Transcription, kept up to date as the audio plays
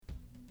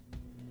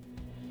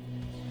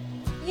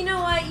You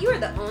know what? You are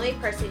the only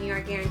person you are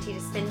guaranteed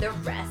to spend the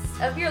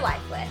rest of your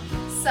life with.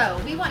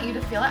 So we want you to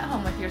feel at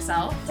home with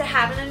yourself. To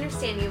have an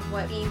understanding of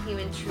what being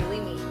human truly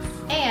means.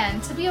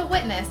 And to be a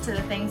witness to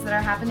the things that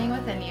are happening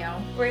within you.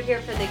 We're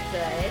here for the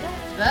good.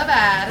 The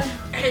bad.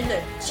 And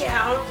the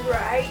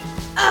downright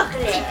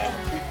ugly.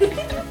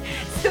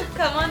 So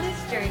come on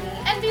this journey.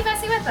 And be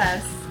messy with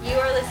us. You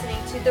are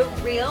listening to The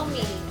Real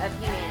Meaning of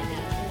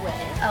Humanity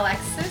with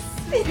Alexis.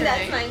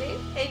 That's my name.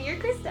 And you're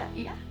Krista.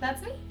 Yeah,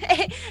 that's me.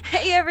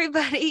 Hey,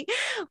 everybody.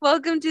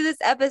 Welcome to this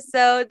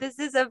episode. This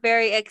is a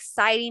very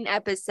exciting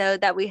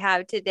episode that we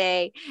have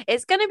today.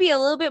 It's going to be a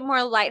little bit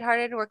more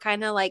lighthearted. We're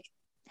kind of like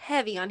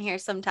heavy on here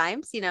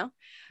sometimes,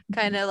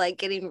 kind of like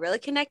getting really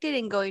connected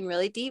and going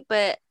really deep.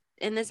 But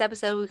in this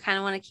episode, we kind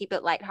of want to keep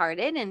it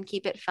lighthearted and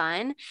keep it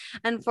fun.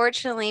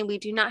 Unfortunately, we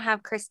do not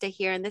have Krista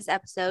here in this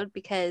episode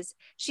because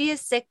she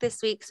is sick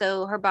this week.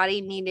 So her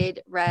body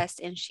needed rest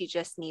and she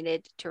just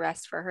needed to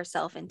rest for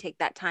herself and take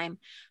that time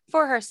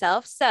for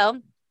herself. So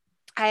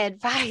I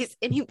advise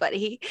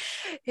anybody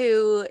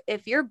who,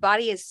 if your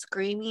body is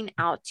screaming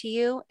out to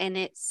you and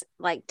it's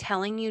like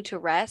telling you to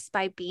rest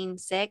by being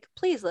sick,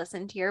 please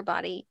listen to your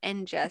body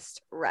and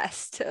just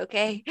rest.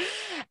 Okay.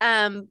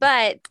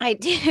 But I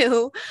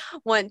do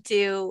want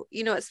to,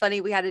 it's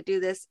funny. We had to do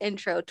this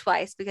intro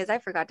twice because I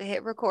forgot to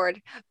hit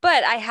record,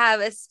 but I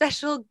have a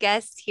special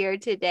guest here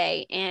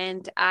today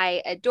and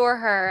I adore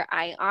her.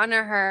 I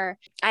honor her.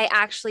 I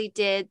actually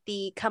did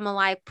the Come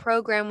Alive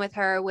program with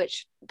her,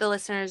 which the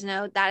listeners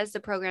know that is the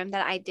program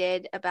that I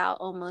did about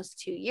almost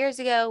 2 years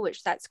ago,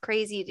 which that's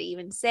crazy to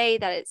even say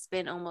that it's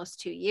been almost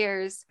 2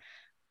 years.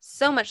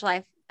 So much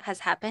life has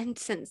happened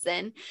since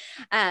then.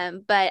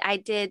 But I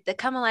did the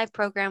Come Alive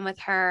program with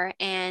her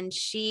and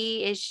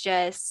she is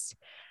just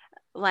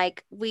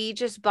like, we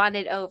just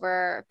bonded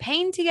over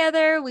pain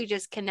together. We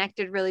just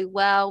connected really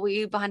well.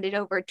 We bonded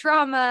over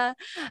trauma.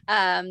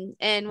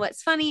 And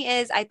what's funny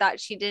is I thought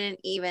she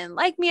didn't even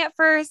like me at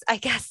first. I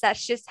guess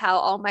that's just how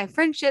all my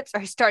friendships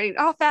are starting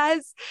off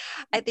as.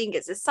 I think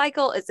it's a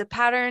cycle. It's a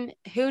pattern.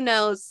 Who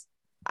knows?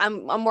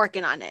 I'm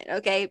working on it.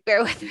 Okay.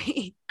 Bear with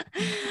me.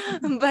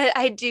 But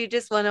I do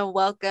just want to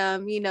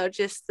welcome,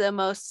 just the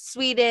most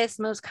sweetest,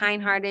 most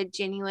kind-hearted,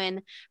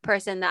 genuine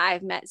person that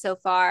I've met so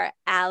far,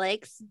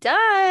 Alex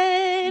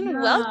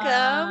Dunn.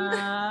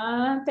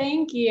 Welcome.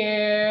 Thank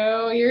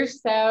you. You're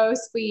so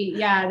sweet.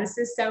 Yeah, this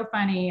is so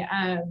funny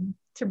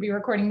to be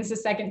recording this a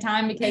second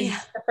time because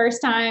the first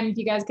time, if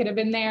you guys could have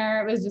been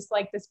there, it was just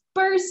like this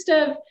burst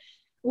of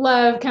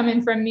love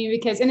coming from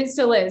me and it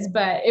still is,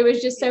 but it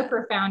was just so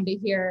profound to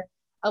hear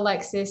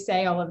Alexis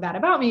say all of that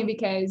about me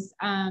because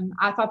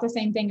I thought the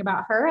same thing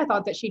about her. I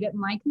thought that she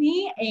didn't like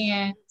me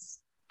and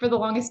for the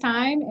longest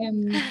time.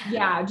 And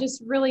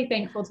just really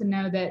thankful to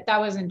know that that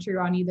wasn't true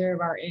on either of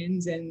our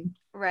ends. And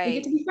we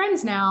get to be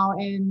friends now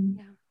and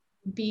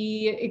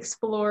be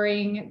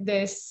exploring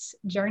this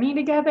journey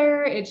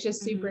together. It's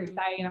just super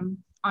exciting. I'm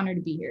honored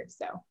to be here.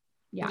 So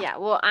yeah.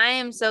 Well, I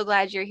am so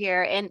glad you're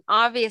here. And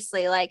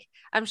obviously,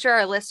 I'm sure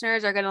our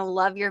listeners are going to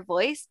love your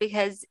voice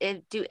because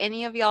do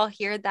any of y'all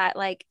hear that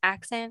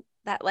accent,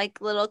 that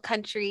little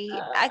country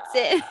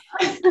accent?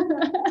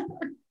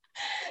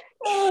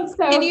 Oh, it's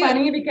so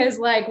funny because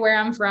where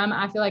I'm from,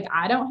 I feel like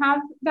I don't have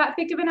that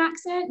thick of an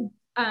accent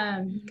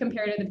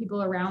compared to the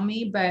people around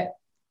me, but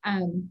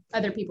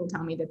other people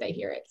tell me that they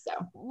hear it. So,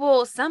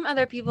 well, some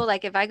other people,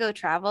 if I go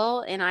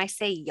travel and I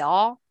say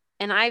y'all,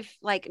 and I've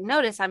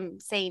noticed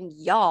I'm saying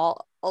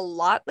y'all a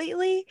lot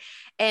lately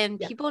and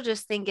people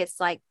just think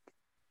it's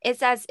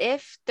as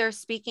if they're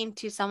speaking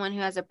to someone who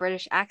has a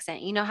British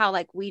accent. You know how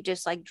we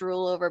just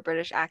drool over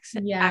British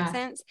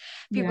accents.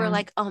 People are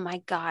like, oh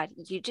my God,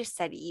 you just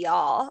said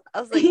y'all.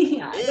 I was like,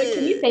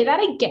 can you say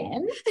that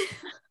again?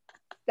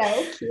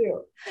 So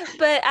cute.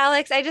 But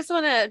Alex, I just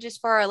want to,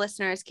 just for our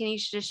listeners, can you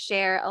just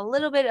share a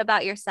little bit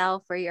about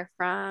yourself, where you're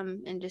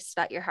from and just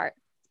about your heart?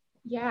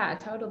 Yeah,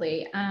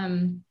 totally.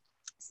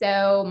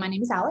 So my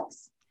name is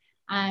Alex.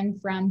 I'm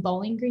from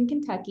Bowling Green,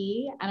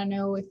 Kentucky. I don't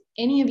know if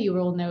any of you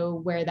will know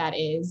where that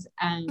is.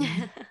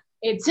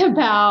 It's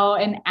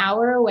about an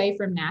hour away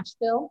from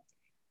Nashville,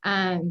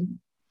 about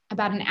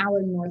an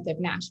hour north of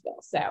Nashville.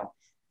 So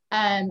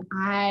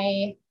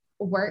I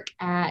work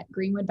at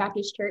Greenwood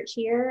Baptist Church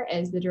here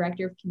as the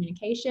director of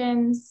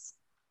communications.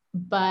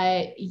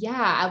 But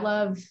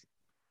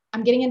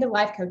I'm getting into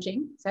life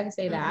coaching. So I can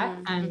say that.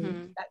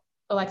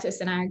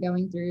 Alexis and I are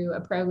going through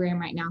a program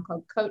right now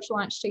called Coach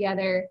Launch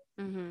together.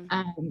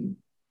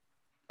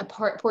 A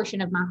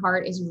portion of my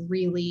heart is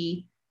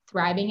really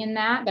thriving in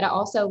that, but I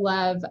also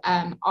love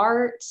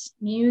art,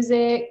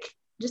 music,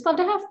 just love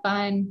to have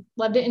fun,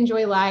 love to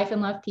enjoy life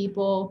and love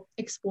people,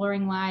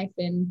 exploring life.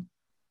 And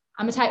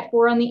I'm a type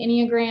 4 on the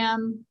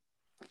Enneagram.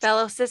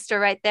 Fellow sister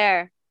right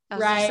there. I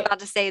was just about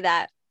to say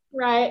that.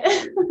 Right.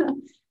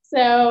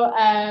 So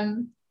if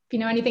you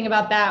know anything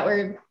about that,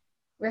 we're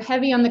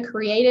heavy on the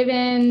creative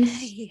end,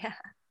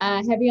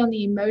 heavy on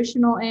the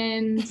emotional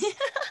end.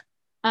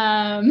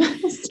 So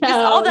just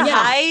all the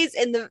highs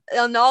and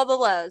all the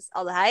lows,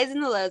 all the highs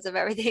and the lows of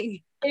everything.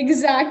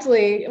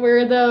 Exactly.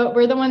 We're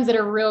the ones that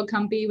are real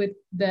comfy with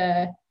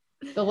the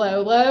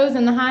low lows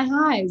and the high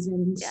highs.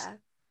 And Yeah.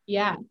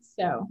 yeah,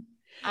 so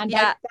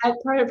Yeah. that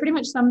part of pretty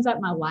much sums up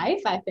my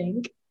life, I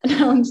think.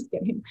 No, I'm just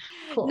kidding.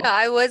 No, Cool.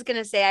 I was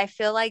gonna say I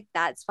feel like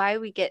that's why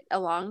we get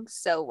along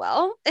so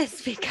well.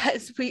 It's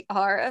because we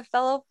are a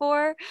fellow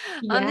four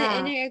on the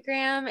Yeah.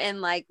 Enneagram and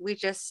like we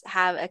just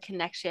have a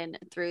connection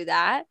through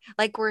that.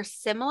 Like we're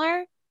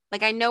similar.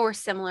 Like I know we're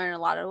similar in a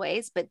lot of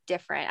ways, but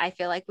different. I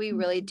feel like we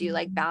really do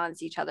like Mhm.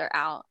 balance each other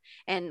out.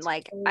 And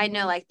like I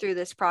know Totally. like through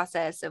this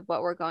process of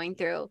what we're going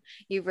through,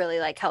 you've really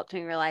like helped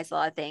me realize a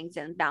lot of things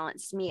and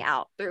balanced me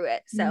out through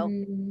it. So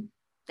Mhm.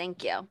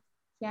 thank you.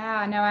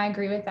 Yeah, no, I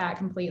agree with that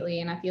completely.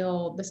 And I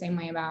feel the same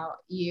way about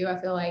you. I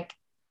feel like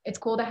it's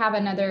cool to have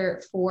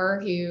another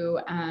four who,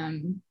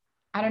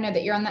 I don't know,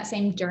 that you're on that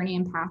same journey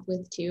and path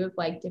with too, of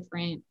like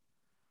different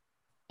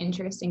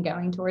interests in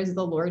going towards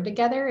the Lord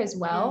together as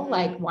well.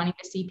 Like Mhm. wanting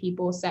to see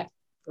people set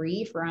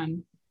free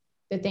from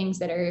the things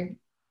that are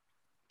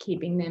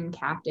keeping them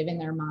captive in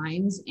their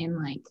minds. And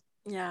like,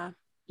 Yeah.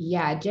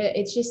 yeah,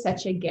 it's just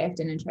such a gift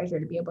and a treasure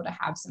to be able to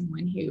have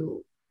someone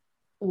who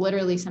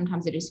literally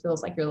sometimes it just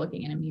feels like you're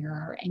looking in a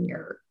mirror and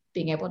you're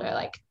being able to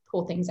like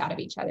pull things out of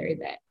each other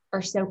that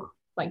are so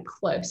like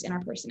close in our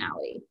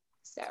personality.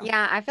 So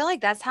Yeah, I feel like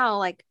that's how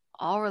like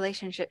all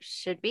relationships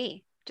should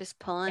be. Just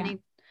yeah.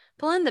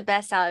 pulling the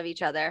best out of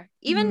each other.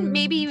 Even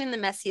maybe Mm, even the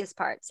messiest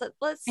parts.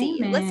 Let's see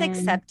you. Let's amen.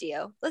 accept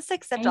you. Let's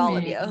accept all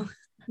of you. Amen.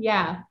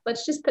 Yeah.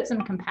 Let's just put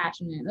some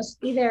compassion in. Let's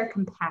be there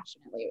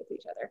compassionately with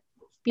each other.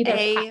 Be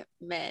there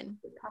Amen.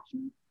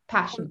 passionate.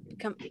 Passionate.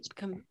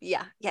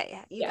 Yeah, yeah,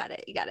 yeah. You Yeah. got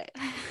it. You got it.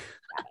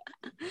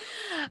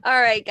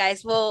 All right,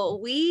 guys.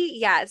 Well,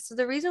 yeah. So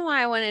the reason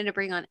why I wanted to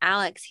bring on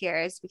Alex here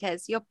is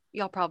because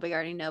y'all probably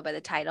already know by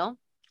the title.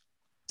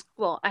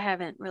 Well, I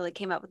haven't really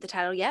came up with the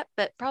title yet,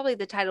 but probably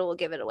the title will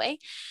give it away.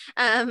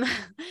 Um,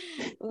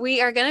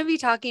 we are going to be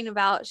talking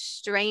about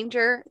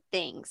Stranger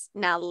Things.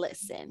 Now,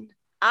 listen,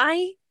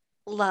 I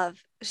love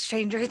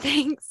Stranger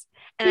Things,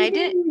 and I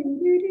didn't.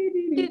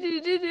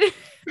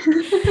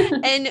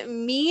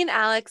 And me and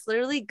Alex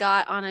literally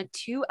got on a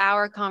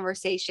 2-hour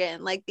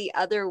conversation like the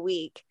other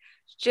week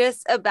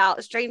just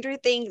about Stranger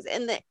Things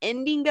and the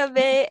ending of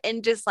it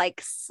and just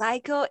like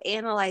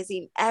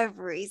psychoanalyzing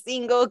every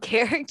single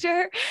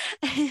character.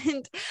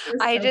 And It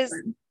was I so just,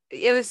 fun.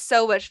 it was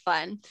so much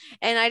fun.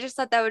 And I just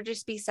thought that would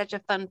just be such a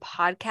fun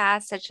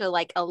podcast, such a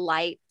like a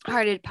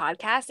light-hearted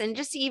podcast, and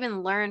just to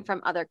even learn from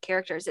other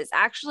characters. It's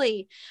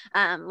actually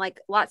like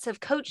lots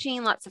of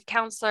coaching, lots of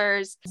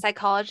counselors,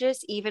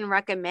 psychologists even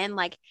recommend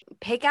like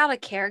pick out a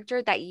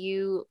character that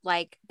you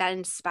like that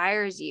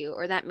inspires you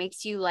or that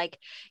makes you like,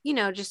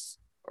 just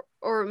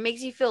or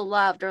makes you feel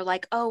loved or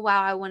like, oh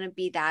wow, I want to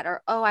be that,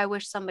 or oh, I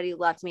wish somebody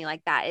loved me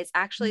like that. It's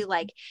actually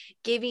like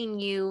giving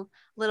you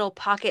little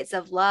pockets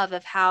of love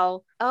of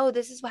how, oh,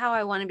 this is how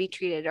I want to be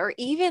treated, or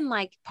even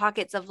like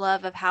pockets of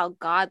love of how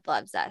God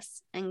loves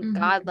us and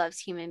God Mhm. loves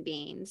human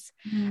beings.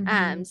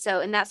 Mhm. So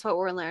and that's what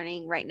we're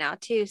learning right now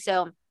too.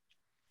 So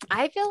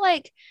I feel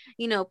like,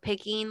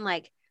 picking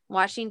like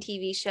watching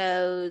TV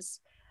shows,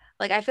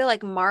 like I feel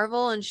like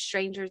Marvel and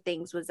Stranger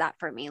Things was that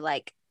for me.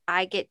 Like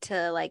I get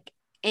to like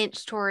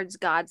inch towards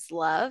God's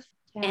love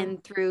Yeah.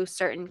 and through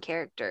certain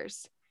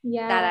characters that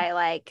Yeah. I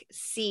like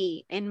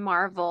see in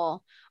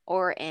Marvel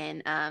or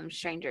in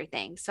Stranger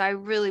Things. So I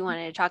really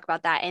wanted to talk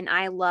about that. And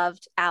I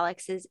loved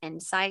Alex's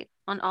insight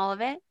on all of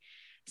it.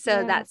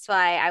 So Yeah. that's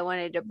why I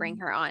wanted to bring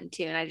her on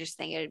too. And I just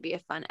think it would be a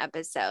fun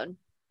episode.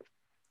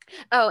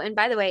 Oh, and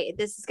by the way,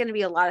 this is going to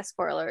be a lot of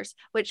spoilers,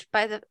 which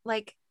by the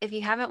like, if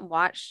you haven't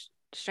watched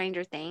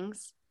Stranger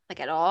Things like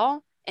at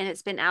all, and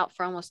it's been out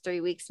for almost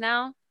 3 weeks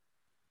now,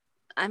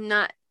 I'm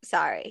not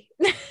sorry.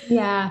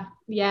 Yeah.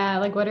 Yeah.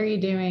 Like, what are you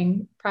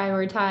doing?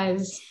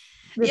 Prioritize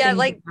the Yeah, things that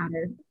like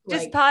matter.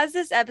 just Like, pause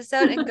this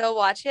episode and go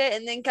watch it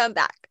and then come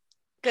back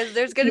because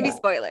there's going to be yeah.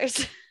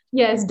 spoilers.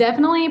 Yes,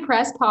 definitely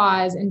press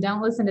pause and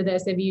don't listen to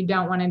this if you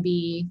don't want to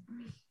be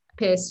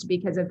pissed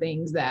because of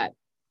things that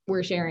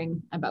we're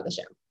sharing about the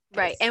show.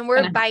 Right. It's And we're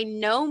gonna by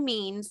no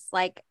means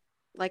like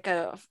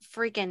a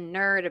freaking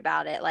nerd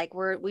about it. Like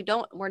we're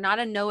not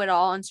a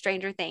know-it-all on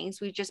Stranger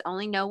Things. We just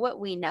only know what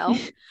we know.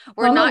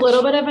 We're I'm a not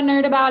little bit of a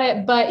nerd about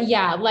it, but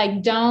yeah,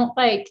 like don't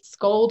like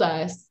scold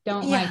us,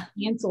 don't like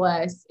yeah. cancel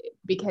us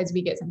because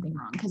we get something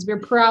wrong because we're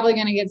probably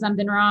going to get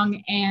something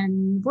wrong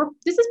and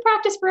this is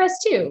practice for us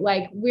too.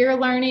 Like we're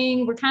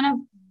learning, we're kind of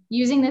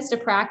using this to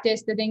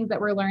practice the things that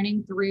we're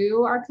learning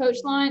through our coach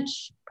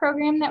launch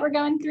program that we're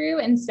going through.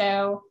 And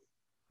so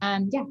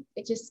yeah,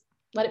 it just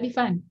let it be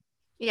fun.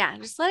 Yeah,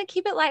 just let it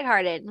keep it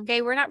lighthearted.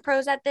 Okay. We're not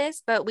pros at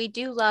this, but we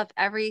do love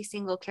every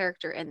single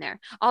character in there.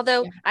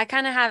 Although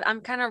Yeah.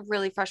 I'm kind of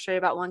really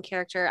frustrated about one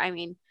character. I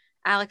mean,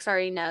 Alex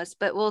already knows,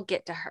 but we'll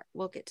get to her.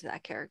 We'll get to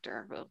that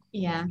character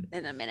Yeah.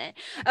 in a minute.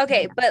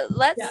 Okay. But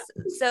Yeah.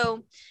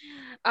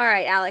 all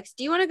right, Alex,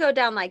 do you want to go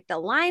down like the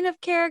line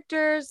of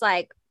characters?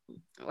 Like,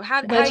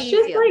 how do Let's you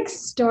just feel? like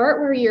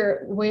start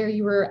where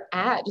you were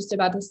at, just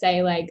about to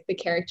say like the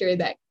character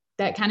that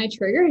kind of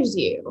triggers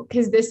you.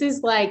 Cause this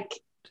is like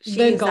She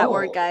the used that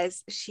word, gold.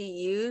 guys. She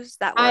used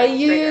that I word,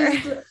 trigger.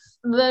 used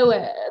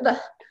the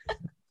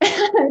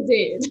word.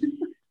 Dude.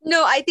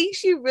 No, I think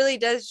she really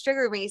does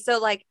trigger me. So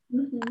like,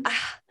 Mm-hmm.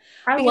 ah,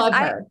 I because love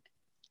her.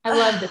 I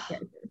love this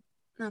character.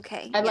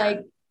 Okay. I Yeah.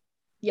 like,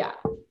 yeah,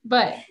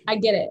 but I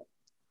get it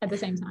at the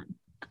same time.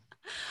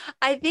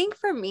 I think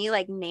for me,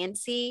 like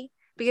Nancy,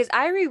 because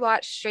I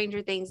rewatched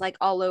Stranger Things like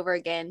all over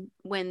again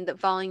when the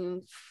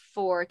volume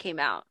 4 came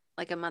out,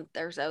 like a month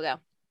or so ago.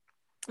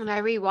 And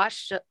I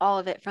rewatched all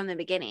of it from the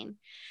beginning.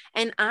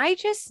 And I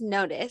just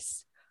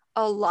noticed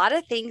a lot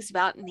of things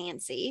about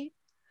Nancy.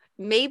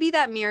 Maybe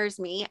that mirrors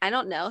me. I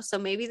don't know. So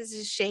maybe this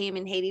is shame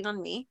and hating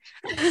on me.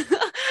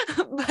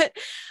 But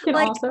Can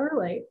like, also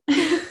relate.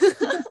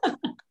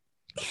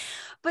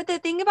 but the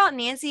thing about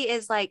Nancy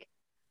is like,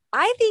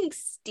 I think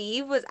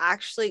Steve was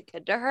actually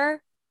good to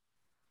her.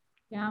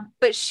 Yeah.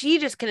 But she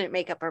just couldn't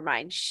make up her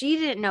mind. She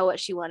didn't know what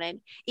she wanted.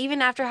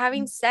 Even after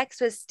having sex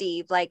with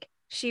Steve, like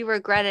she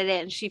regretted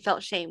it and she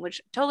felt shame,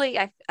 which totally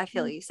I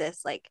feel you,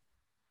 sis. Like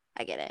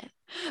I get it.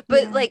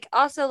 But Yeah. like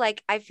also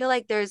like I feel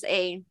like there's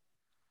a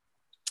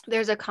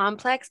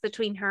complex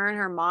between her and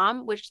her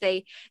mom, which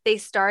they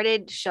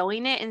started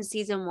showing it in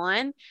season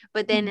 1,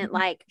 but then it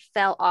like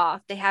fell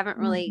off. They haven't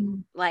really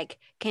like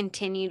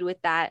continued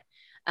with that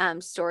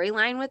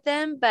storyline with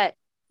them. But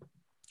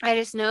I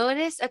just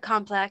noticed a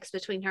complex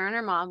between her and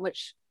her mom,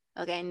 which,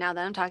 okay, now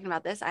that I'm talking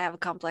about this, I have a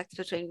complex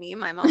between me and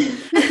my mom.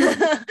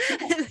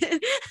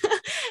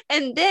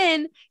 And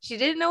then she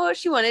didn't know what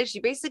she wanted. She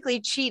basically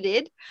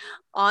cheated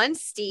on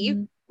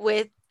Steve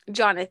with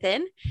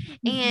Jonathan.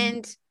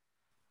 And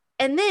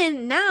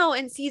then now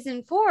in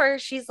season 4,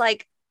 she's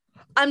like,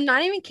 I'm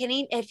not even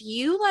kidding. If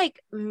you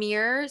like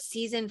mirror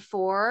season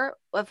 4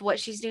 of what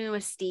she's doing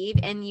with Steve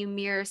and you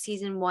mirror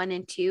season 1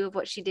 and 2 of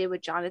what she did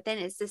with Jonathan,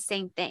 it's the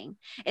same thing.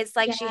 It's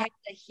like she has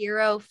a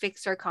hero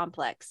fixer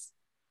complex.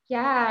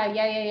 Yeah.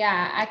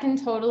 I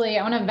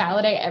want to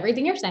validate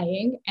everything you're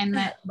saying, and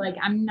that like,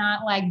 I'm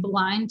not like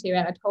blind to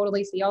it. I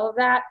totally see all of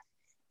that.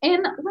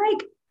 And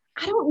like,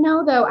 I don't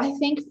know though. I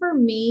think for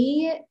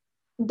me,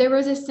 there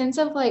was a sense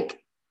of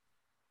like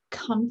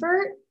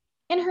comfort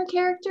in her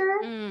character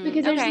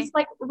because there's this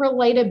like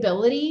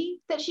relatability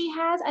that she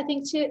has. I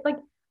think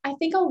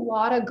a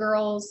lot of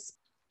girls,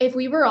 if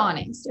we were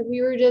honest, if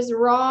we were just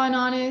raw and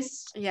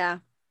honest,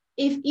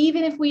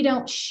 even if we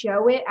don't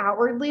show it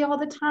outwardly all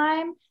the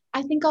time,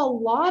 I think a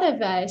lot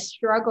of us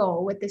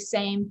struggle with the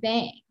same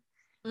thing.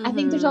 I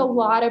think there's a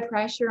lot of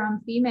pressure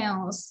on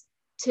females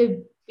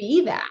to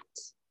be that.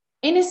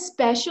 And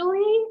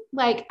especially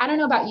like, I don't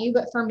know about you,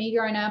 but for me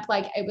growing up,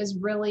 like it was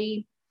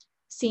really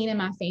seen in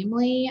my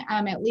family,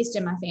 at least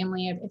in my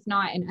family, if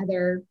not in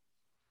other,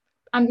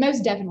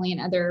 most definitely in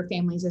other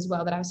families as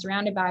well that I was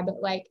surrounded by, but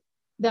like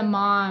the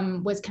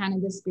mom was kind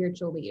of the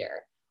spiritual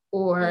leader,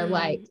 or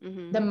like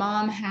the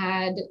mom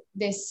had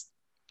this,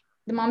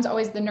 the mom's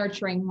always the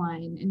nurturing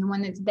one and the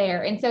one that's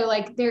there. And so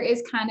like, there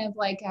is kind of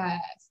like a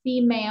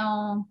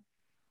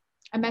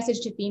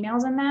message to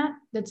females in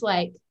that's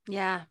like,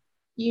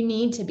 you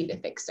need to be the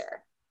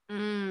fixer. You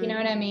know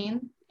what I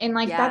mean? And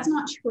like, that's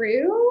not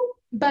true,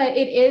 but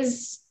it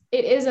is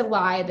a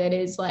lie that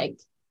is like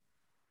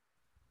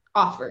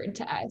offered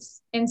to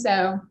us. And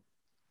so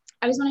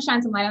I just want to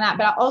shine some light on that.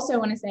 But I also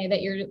want to say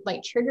that your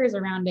like triggers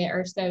around it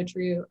are so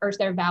true, or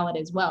so valid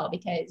as well,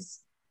 because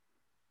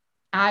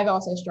I've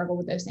also struggled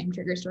with those same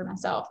triggers for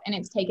myself. And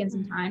it's taken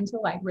some time to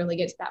like really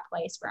get to that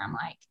place where I'm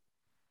like,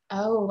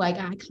 oh, like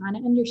I kind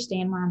of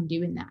understand why I'm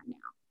doing that now.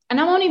 And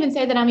I won't even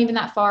say that I'm even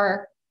that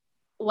far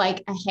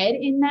like ahead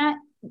in that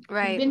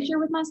venture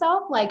with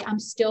myself. Like I'm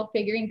still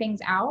figuring things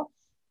out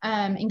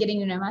and getting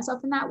to know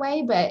myself in that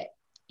way. But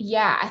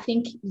yeah, I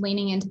think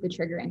leaning into the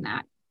trigger in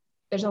that,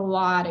 there's a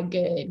lot of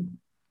good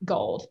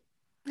gold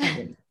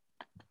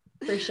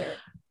for sure.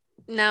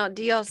 Now,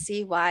 do y'all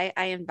see why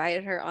I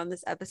invited her on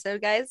this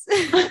episode, guys?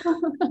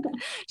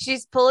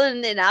 She's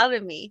pulling it out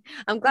of me.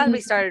 I'm glad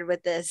we started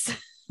with this.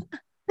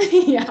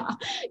 Yeah.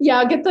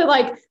 I'll get the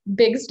like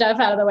big stuff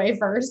out of the way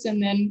first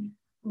and then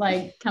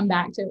like come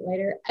back to it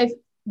later.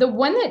 The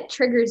one that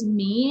triggers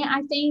me,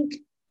 I think,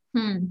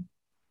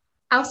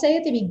 I'll say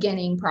at the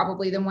beginning,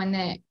 probably the one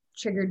that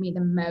triggered me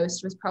the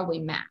most was probably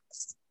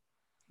Max.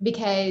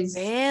 Because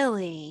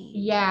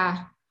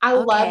I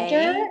loved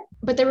her,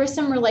 but there was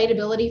some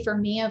relatability for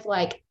me of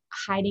like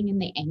hiding in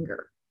the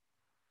anger.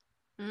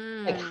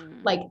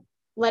 Like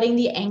letting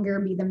the anger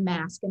be the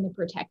mask and the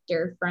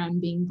protector from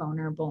being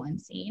vulnerable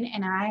and seen.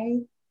 And I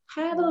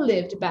have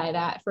lived by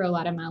that for a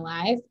lot of my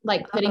life,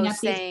 like putting up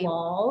these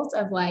walls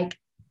of like,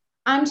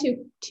 I'm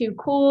too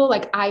cool,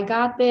 like I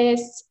got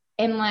this.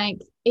 And like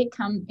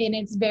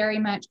it's very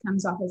much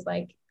comes off as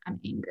like I'm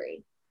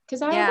angry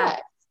because I was.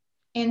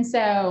 And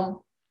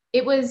so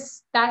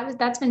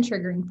that's been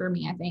triggering for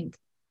me, I think,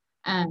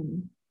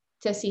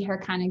 to see her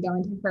kind of go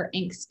into her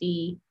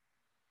angsty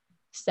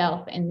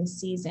self in this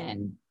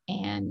season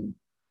and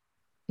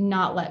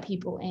not let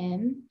people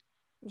in.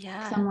 So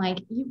I'm like,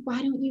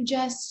 why don't you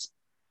just,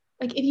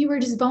 like, if you were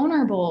just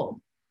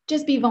vulnerable,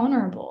 just be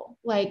vulnerable.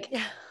 Like,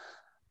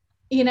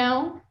 you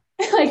know?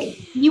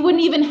 Like you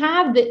wouldn't even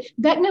have that.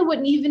 Vecna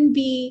wouldn't even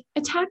be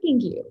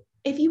attacking you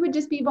if you would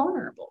just be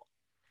vulnerable,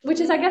 which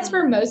is, I guess,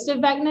 for most of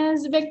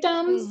Vecna's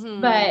victims.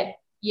 But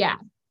yeah,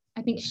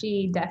 I think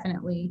she got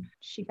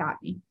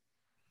me.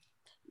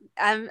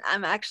 I'm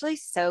actually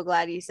so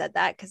glad you said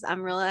that, because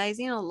I'm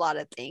realizing a lot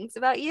of things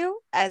about you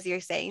as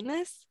you're saying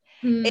this.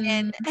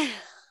 And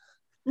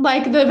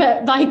like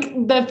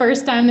the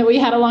first time that we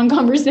had a long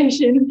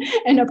conversation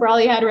and I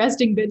probably had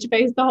resting bitch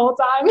face the whole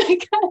time.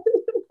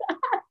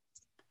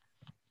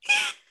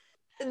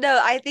 no,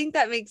 I think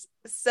that makes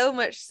so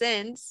much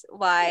sense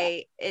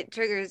why it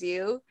triggers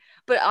you.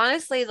 But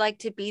honestly, like,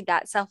 to be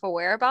that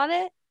self-aware about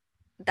it,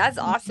 that's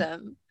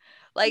awesome.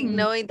 Like,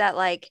 knowing that,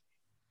 like,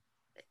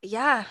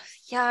 yeah,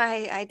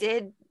 I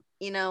did,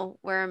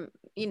 wear,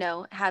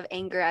 have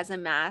anger as a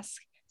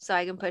mask so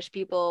I can push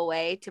people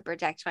away to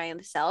protect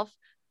myself.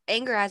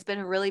 Anger has been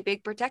a really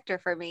big protector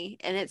for me,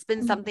 and it's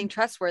been something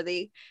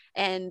trustworthy,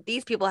 and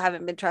these people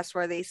haven't been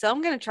trustworthy, so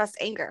I'm going to trust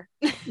anger.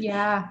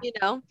 Yeah.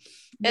 And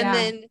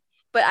then,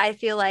 but I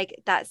feel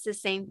like that's the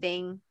same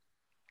thing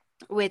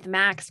with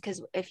Max,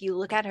 because if you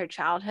look at her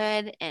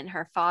childhood, and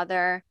her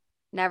father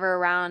never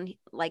around,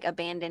 like,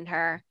 abandoned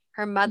her,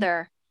 her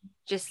mother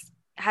just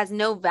has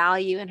no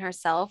value in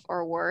herself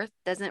or worth,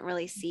 doesn't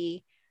really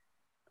see,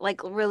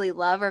 like, really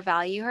love or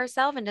value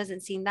herself, and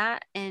doesn't see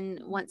that, and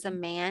wants a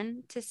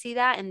man to see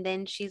that, and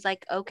then she's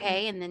like,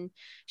 okay, and then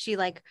she,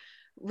 like,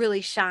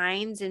 really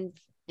shines, and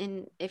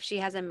if she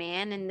has a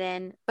man, and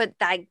then but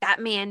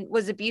that man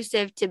was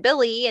abusive to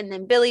Billy, and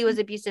then Billy was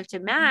abusive to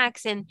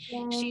Max, and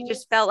she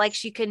just felt like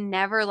she could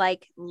never,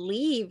 like,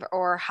 leave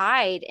or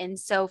hide. And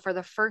so for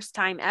the first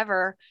time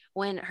ever,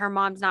 when her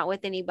mom's not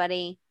with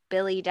anybody,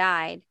 Billy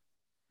died,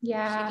 she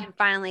can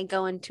finally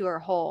go into her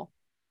hole.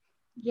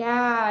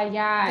 Yeah.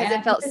 Because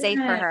it felt safe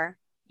for her.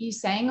 You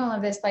saying all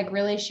of this, like,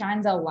 really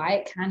shines a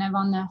light kind of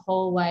on the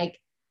whole, like,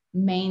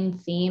 main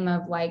theme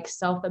of, like,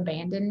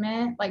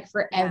 self-abandonment, like,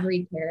 for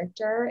every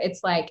character.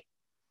 It's like,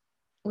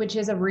 which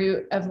is a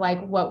root of,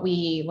 like, what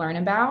we learn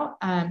about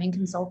in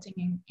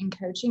consulting and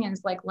coaching,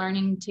 is like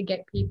learning to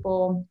get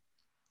people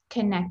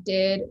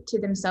connected to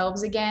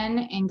themselves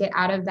again and get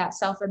out of that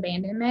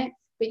self-abandonment.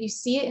 But you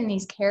see it in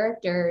these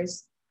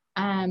characters,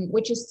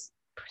 which is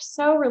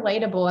so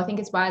relatable. I think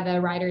it's why the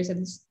writers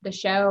of the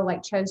show,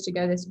 like, chose to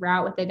go this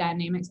route with the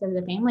dynamics of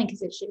the family,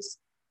 because it's just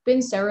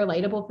been so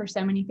relatable for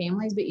so many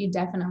families. But you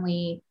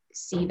definitely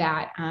see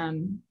that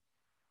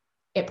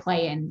it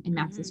play in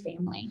Max's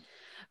family.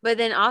 But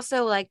then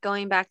also, like,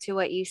 going back to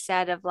what you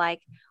said of,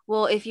 like,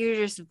 well, if you're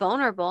just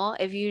vulnerable,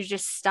 if you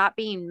just stop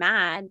being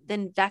mad,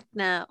 then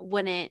Vecna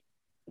wouldn't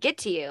get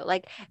to you.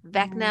 Like,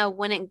 Vecna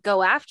wouldn't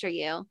go after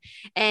you.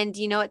 And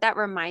you know what that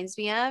reminds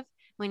me of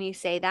when you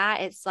say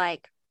that? It's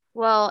like,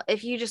 well,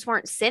 if you just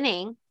weren't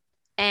sinning,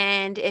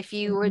 and if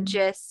you would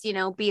just,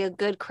 be a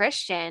good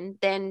Christian,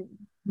 then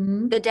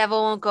the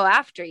devil won't go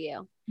after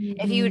you.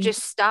 If you would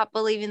just stop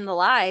believing the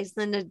lies,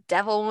 then the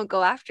devil won't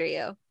go after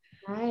you.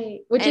 Right.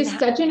 Which is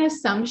such an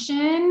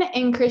assumption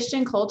in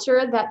Christian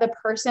culture, that the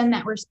person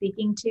that we're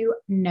speaking to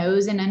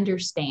knows and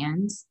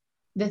understands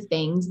the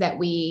things that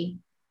we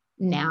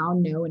now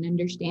know and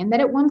understand, that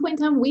at one point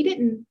in time we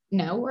didn't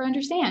know or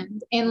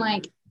understand. And,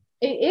 like,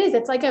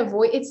 it's like a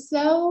voice. It's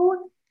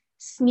so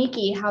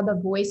sneaky how the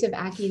voice of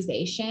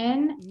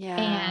accusation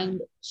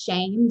and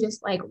shame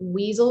just, like,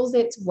 weasels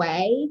its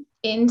way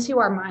into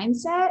our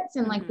mindsets,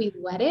 and like we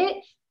let it,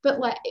 but,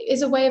 like,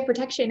 is a way of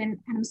protection. And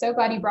I'm so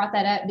glad you brought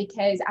that up,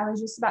 because I was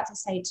just about to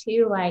say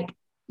too, like,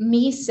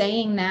 me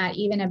saying that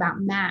even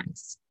about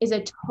Max is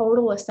a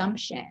total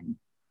assumption,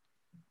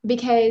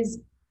 because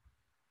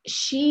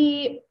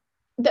the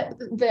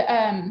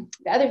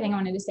other thing I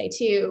wanted to say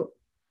too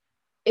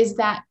is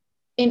that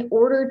in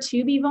order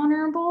to be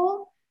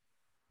vulnerable,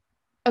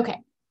 okay,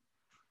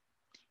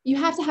 you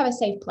have to have a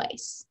safe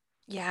place.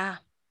 Yeah.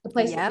 A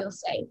place that feels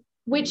safe,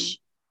 which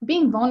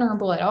being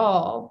vulnerable at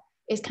all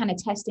is kind of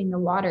testing the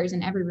waters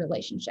in every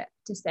relationship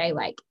to say,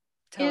 like,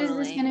 is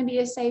this going to be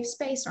a safe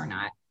space or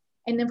not?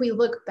 And if we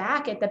look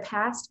back at the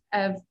past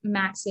of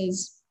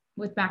Max's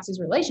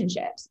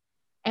relationships,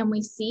 and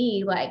we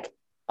see, like,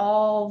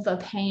 all the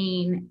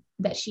pain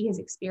that she has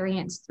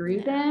experienced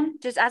through them,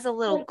 just as a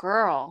little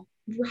girl,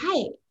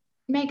 right,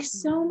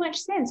 makes so much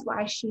sense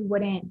why she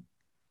wouldn't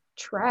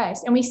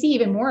trust. And we see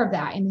even more of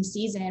that in the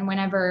season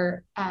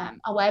whenever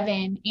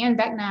Eleven and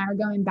Vecna are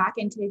going back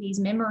into these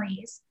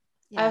memories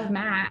of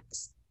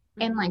Max,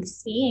 and, like,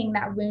 seeing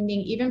that wounding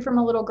even from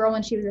a little girl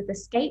when she was at the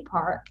skate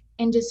park,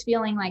 and just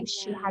feeling like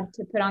she had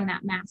to put on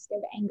that mask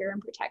of anger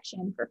and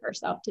protection for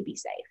herself to be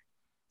safe.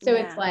 So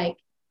it's, like,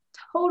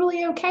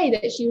 totally okay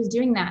that she was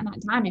doing that in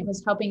that time. It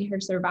was helping her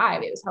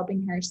survive. It was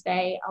helping her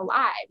stay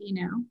alive,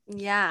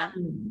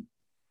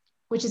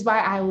 which is why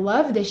I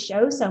love this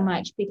show so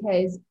much,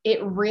 because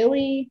it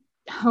really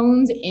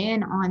hones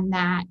in on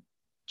that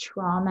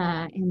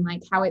trauma, and,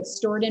 like, how it's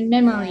stored in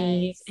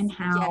memories, and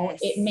how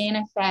it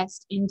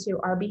manifests into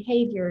our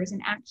behaviors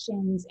and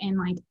actions, and,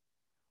 like,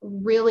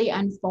 really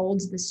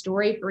unfolds the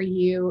story for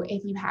you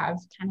if you have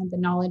kind of the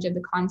knowledge of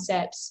the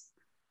concepts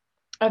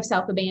of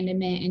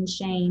self-abandonment and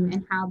shame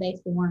and how they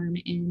form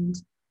and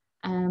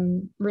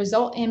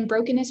result in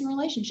brokenness in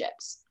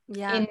relationships.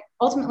 Yeah. And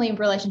ultimately in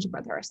relationship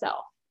with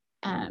ourselves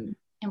and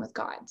with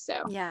God.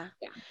 So yeah.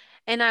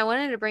 And I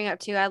wanted to bring up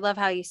too, I love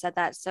how you said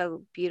that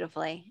so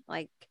beautifully.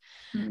 Like,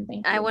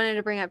 Thank I you. wanted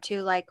to bring up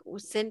too, like,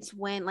 since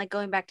when, like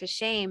going back to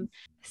shame,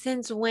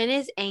 since when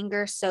is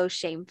anger so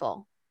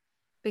shameful?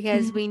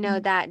 Because we know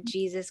that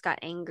Jesus got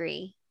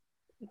angry.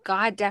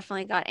 God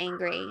definitely got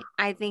angry.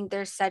 I think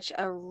there's such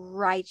a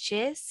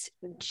righteous,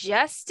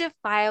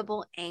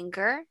 justifiable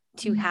anger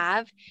to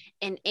have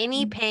in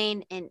any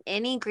pain, in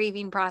any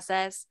grieving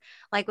process.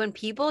 Like when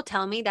people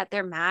tell me that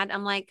they're mad,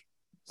 I'm like,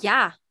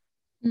 yeah,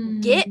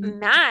 get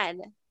mad.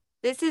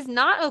 This is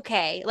not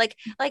okay. Like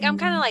I'm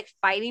kind of like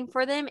fighting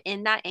for them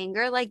in that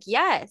anger. Like,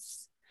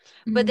 yes.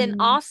 But then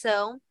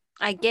also,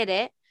 I get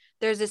it.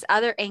 There's this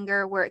other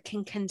anger where it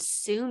can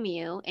consume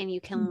you and you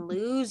can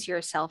lose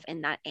yourself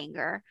in that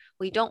anger.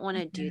 We don't want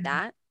to do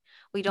that.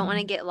 We don't want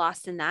to get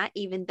lost in that,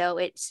 even though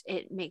it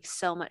makes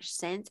so much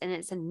sense and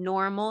it's a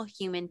normal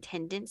human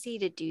tendency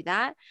to do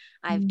that.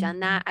 I've done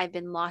that. I've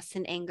been lost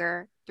in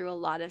anger through a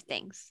lot of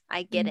things.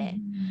 I get it.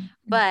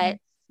 But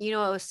you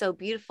know what was so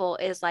beautiful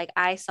is like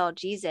I saw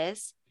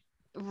Jesus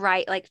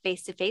right like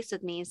face to face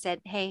with me and said,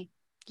 hey,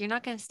 you're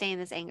not going to stay in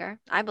this anger.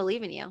 I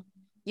believe in you.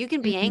 You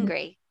can be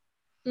angry,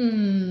 but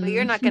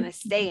you're not going to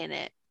stay in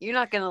it. You're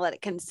not going to let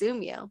it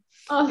consume you.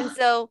 And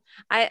so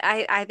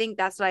I think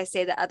that's what I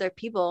say to other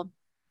people,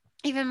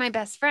 even my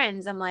best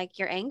friends. I'm like,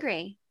 you're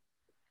angry.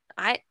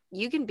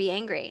 You can be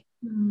angry.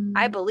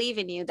 I believe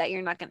in you that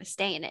you're not going to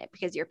stay in it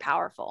because you're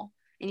powerful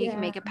and you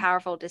can make a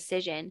powerful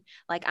decision.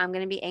 Like I'm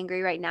going to be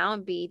angry right now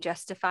and be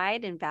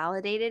justified and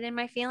validated in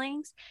my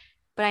feelings,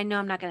 but I know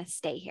I'm not going to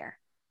stay here.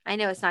 I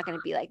know it's not going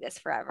to be like this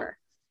forever.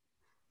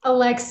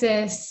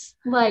 Alexis,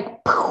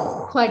 like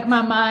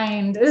my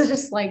mind is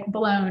just like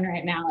blown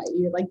right now at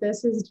you. Like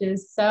this is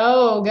just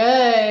so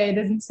good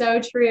and so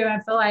true. I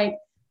feel like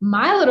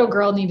my little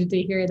girl needed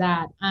to hear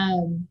that.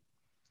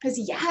 Because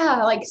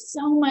like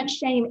so much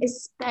shame,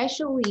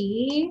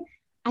 especially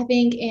I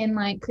think in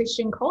like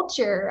Christian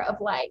culture of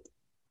like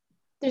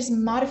there's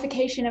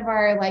modification of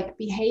our like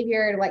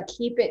behavior to like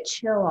keep it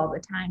chill all the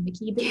time, to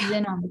keep it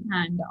zen all the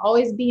time, to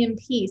always be in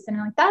peace. And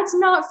I'm like, that's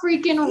not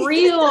freaking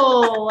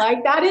real.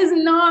 Like that is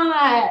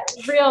not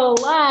real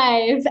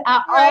life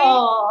at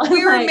all.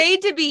 We were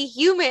made to be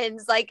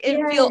humans, like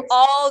and feel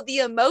all the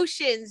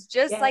emotions,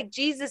 just like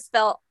Jesus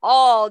felt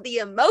all the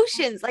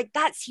emotions. Like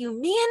that's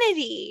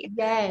humanity.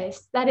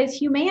 Yes, that is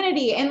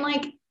humanity. And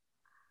like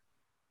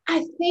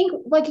I think,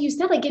 like you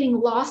said, like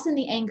getting lost in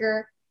the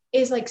anger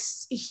is like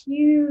a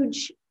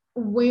huge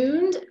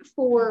wound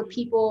for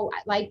people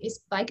like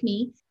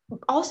me.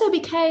 Also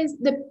because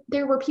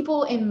there were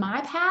people in my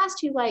past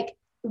who like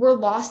were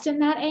lost in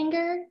that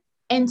anger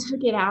and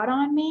took it out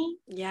on me.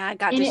 Yeah, it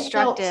got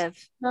destructive.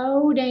 It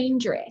felt so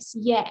dangerous.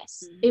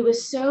 Yes, it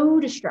was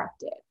so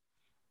destructive.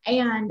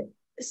 And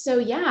so,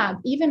 yeah,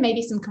 even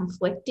maybe some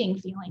conflicting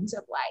feelings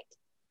of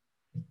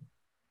like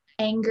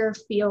anger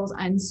feels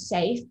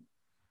unsafe,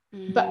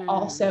 but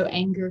also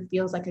anger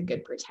feels like a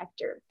good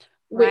protector,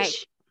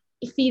 which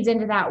feeds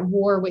into that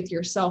war with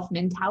yourself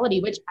mentality,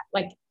 which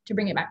like to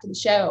bring it back to the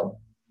show,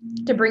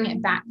 to bring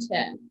it back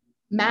to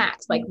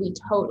Max, like we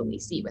totally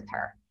see with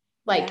her,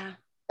 like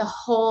the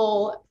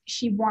whole,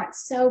 she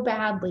wants so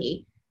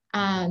badly.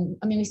 I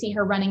mean, we see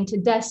her running to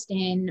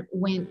Dustin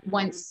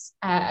once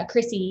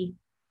Chrissy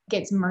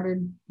gets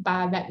murdered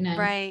by Vecna.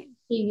 Right.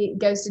 He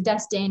goes to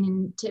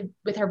Dustin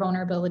with her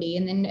vulnerability,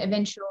 and then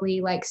eventually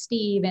like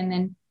Steve, and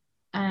then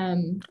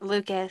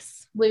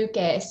Lucas.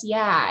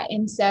 Yeah.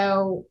 And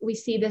so we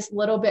see this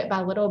little bit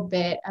by little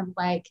bit of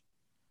like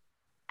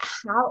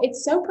how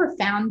it's so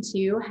profound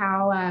too,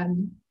 how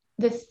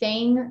the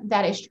thing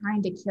that is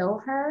trying to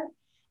kill her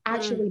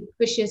actually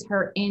pushes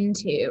her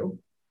into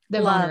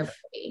the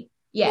vulnerability.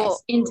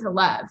 Yes. Into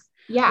love.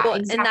 Yeah.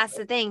 Exactly. And that's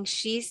the thing.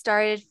 She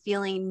started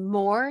feeling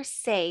more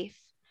safe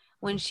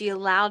when she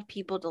allowed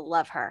people to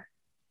love her.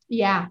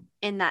 Yeah.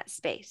 In that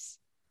space.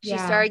 She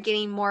started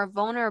getting more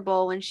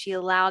vulnerable when she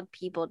allowed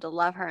people to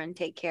love her and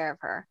take care of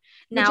her.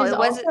 Now, it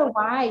wasn't also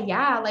why,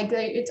 like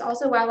it's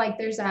also why like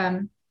there's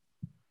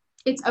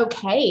it's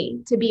okay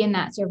to be in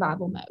that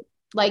survival mode.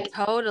 Like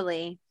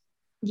totally.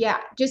 Yeah,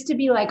 just to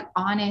be like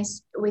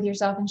honest with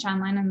yourself and shine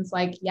light, and it's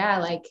like, yeah,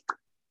 like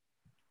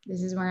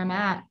this is where I'm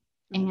at,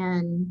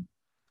 and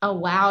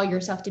allow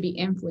yourself to be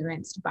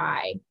influenced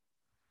by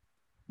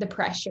the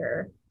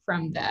pressure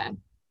from the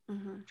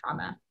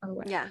trauma or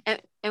whatever. Yeah.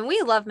 And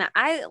we love Max.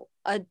 I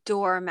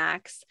adore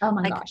Max. Oh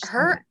my like gosh.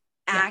 her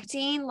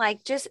acting,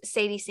 like just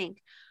Sadie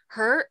Sink,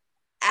 her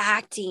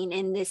acting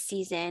in this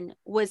season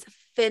was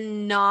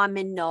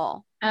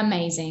phenomenal.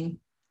 Amazing.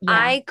 Yeah.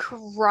 I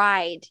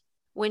cried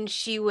when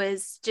she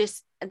was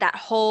just that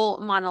whole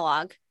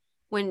monologue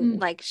when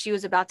like she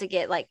was about to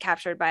get like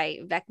captured by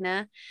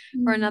Vecna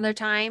for another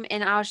time.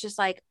 And I was just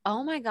like,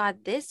 oh my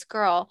God, this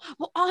girl.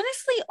 Well,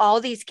 honestly,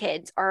 all these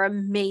kids are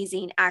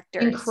amazing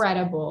actors.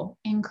 Incredible.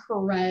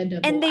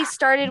 And they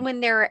started when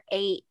they were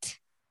 8.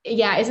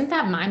 Yeah. Isn't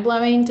that mind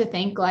blowing to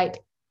think like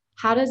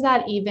how does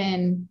that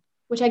even,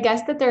 which I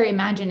guess that their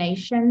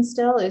imagination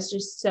still is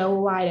just so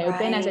wide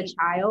open as a Right.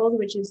 child,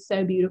 which is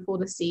so beautiful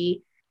to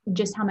see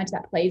just how much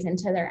that plays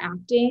into their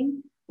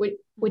acting,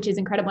 which is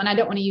incredible. And I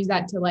don't want to use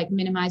that to like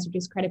minimize or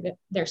discredit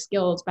their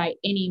skills by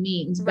any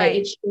means, but Right.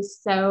 it's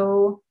just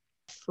so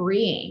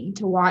freeing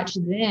to watch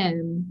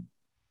them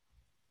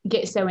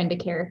get so into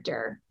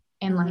character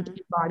and like Mm-hmm.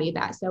 embody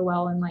that so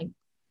well and like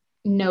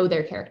know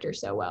their character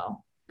so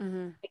well.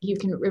 Mm-hmm. Like you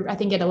can, I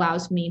think it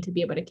allows me to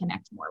be able to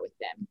connect more with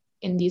them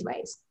in these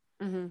ways.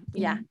 Mm-hmm.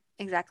 You Yeah, know,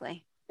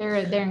 exactly. they're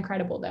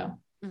incredible though.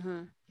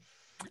 Mm-hmm.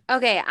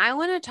 Okay, I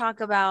want to talk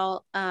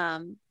about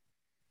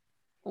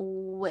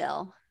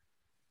Will,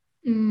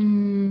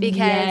 because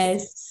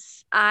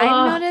Yes. I've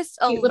Oh, noticed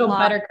a cute little lot.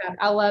 buttercup.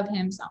 I love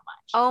him so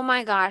much. Oh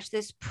my gosh,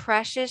 this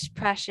precious,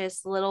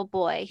 precious little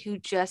boy who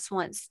just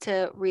wants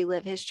to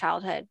relive his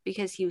childhood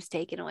because he was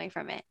taken away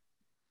from it.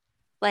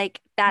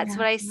 Like that's Yeah.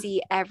 what I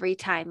see every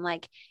time.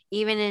 Like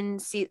even in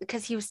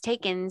because he was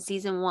taken in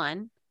season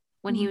 1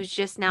 when he Mhm. was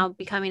just now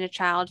becoming a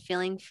child,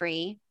 feeling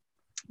free.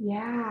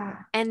 Yeah.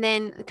 And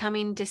then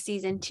coming to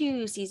season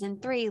 2, season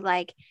 3,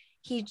 like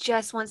he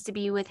just wants to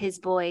be with his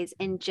boys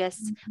and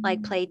just like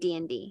Mhm. play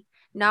D&D.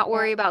 Not Yeah.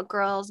 worry about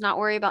girls, not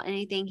worry about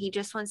anything. He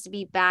just wants to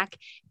be back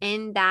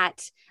in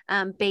that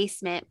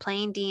basement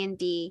playing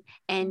D&D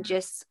and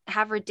just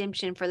have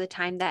redemption for the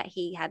time that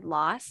he had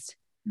lost.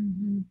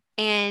 Mhm.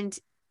 And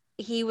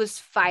he was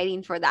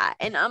fighting for that,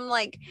 and I'm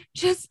like,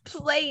 just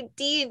play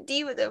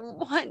D&D with him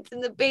once in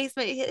the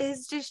basement.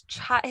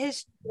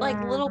 His like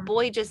Yeah. little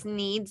boy just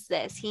needs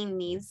this. He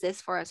needs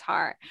this for his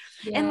heart.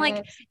 And like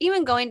Yes.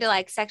 even going to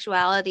like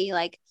sexuality,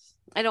 like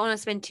I don't want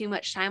to spend too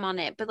much time on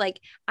it, but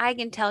like I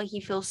can tell he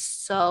feels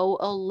so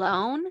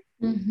alone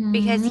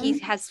because he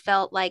Mm-hmm. has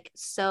felt like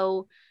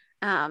so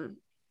um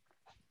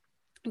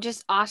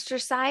just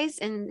ostracized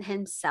in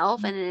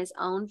himself and in his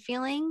own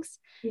feelings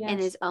in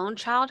Yes. his own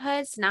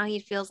childhood. So now he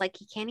feels like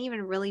he can't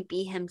even really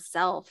be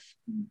himself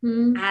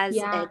Mm-hmm. as a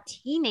Yeah.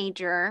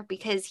 teenager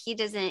because he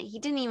didn't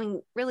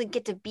even really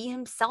get to be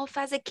himself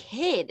as a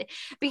kid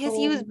because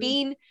he was Totally.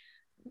 being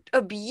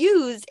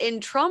abused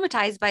and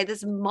traumatized by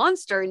this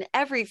monster in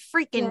every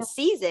freaking Yeah.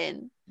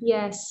 season.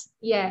 Yes,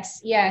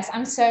 yes, yes.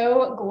 I'm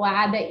so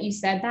glad that you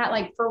said that.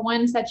 Like, for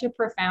one, such a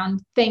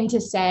profound thing to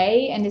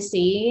say and to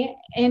see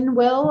in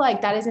Will. Like,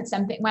 that isn't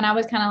something when I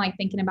was kind of like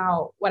thinking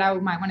about what I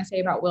might want to say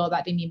about Will,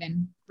 that didn't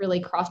even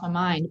really cross my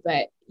mind.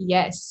 But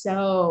yes,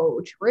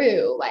 so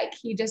true. Like,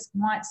 he just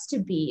wants to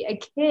be a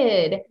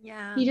kid.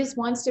 Yeah. He just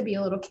wants to be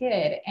a little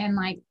kid. And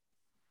like,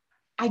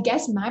 I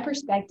guess my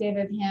perspective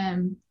of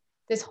him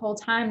this whole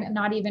time,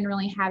 not even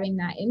really having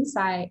that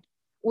insight,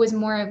 was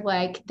more of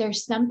like,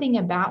 there's something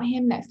about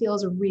him that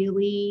feels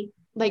really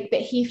like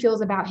that he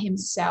feels about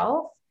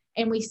himself.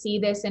 And we see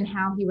this in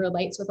how he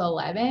relates with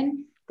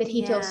 11, that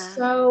he feels Yeah.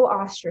 so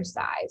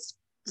ostracized,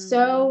 Mm-hmm.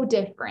 so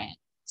different,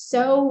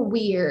 so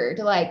weird.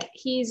 Like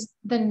he's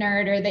the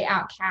nerd or the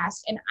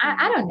outcast. And I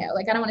Mm-hmm. don't know,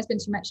 like I don't want to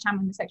spend too much time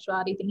on the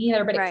sexuality thing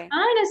either, but it Right.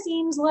 kind of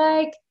seems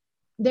like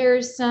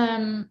there's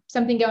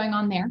something going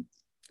on there.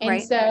 And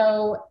Right.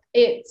 so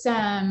it's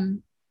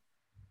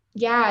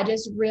yeah,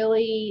 just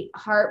really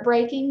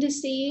heartbreaking to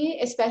see,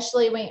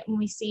 especially when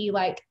we see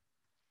like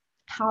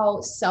how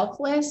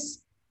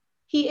selfless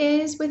he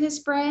is with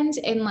his friends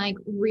and like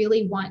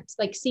really wants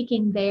like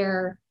seeking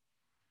their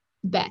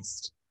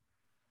best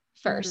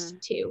Mm-hmm.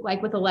 first too,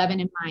 like with 11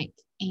 and Mike,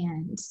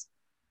 and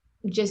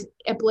just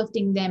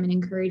uplifting them and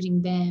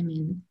encouraging them,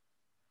 and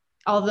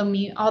all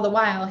the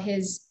while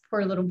his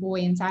poor little boy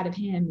inside of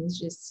him is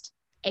just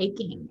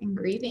aching and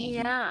grieving.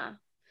 Yeah.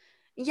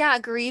 Yeah,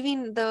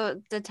 grieving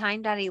the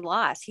time that he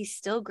lost. He's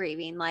still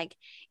grieving. Like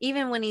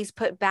even when he's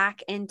put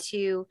back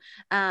into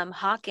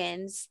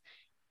Hawkins,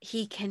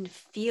 he can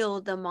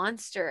feel the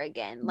monster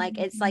again. Like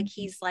it's like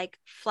he's like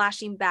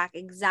flashing back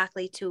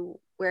exactly to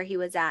where he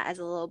was at as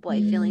a little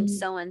boy, feeling Mm,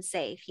 so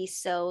unsafe. He's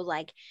so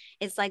like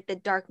it's like the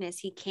darkness,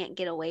 he can't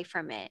get away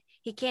from it.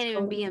 He can't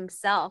even be totally.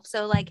 himself.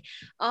 So like,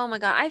 oh my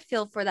God, I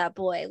feel for that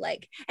boy.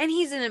 Like, and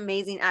he's an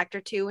amazing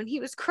actor too. When he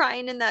was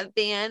crying in that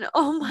van,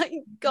 oh my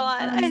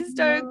God, I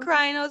started No.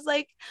 crying. I was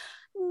like,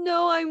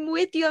 no, I'm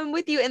with you. I'm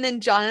with you. And then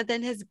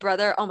Jonathan, his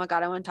brother. Oh my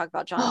God, I want to talk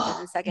about Jonathan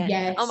in Oh, a second.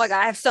 Oh my yes.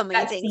 God, I have so many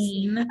That things. I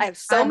scene, have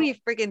so I many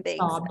freaking things.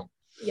 sobbed.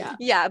 Yeah.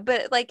 Yeah,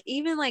 but like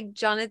even like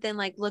Jonathan,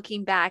 like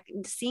looking back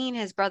and seeing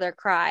his brother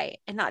cry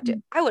and not do,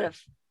 I would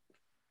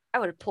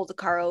have pulled the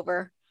car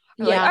over.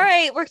 Or like, all Yeah.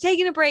 right, we're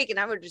taking a break, and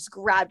I would have just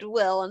grabbed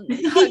Will and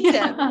hugged him.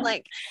 Yeah.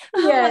 Like,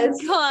 oh my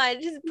Yes. God,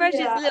 just precious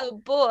Yeah. little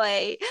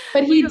boy.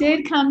 But We he don't.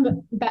 did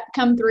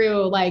come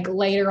through like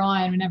later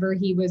on whenever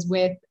he was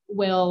with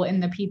Will in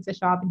the pizza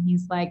shop, and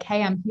he's like,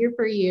 "Hey, I'm here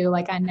for you.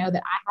 Like I know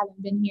that I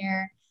haven't been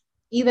here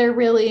either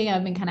really.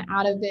 I've been kind of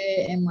out of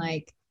it and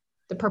like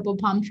the purple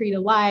palm tree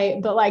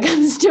delight, but like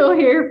I'm still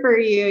here for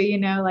you,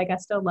 like I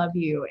still love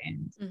you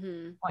and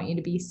Mhm. want you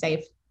to be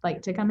safe,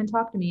 like to come and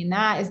talk to me." And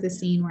that is the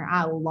scene where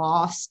I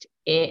lost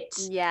it.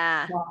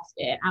 Yeah, Lost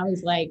it. I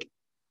was like,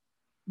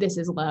 this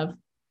is love.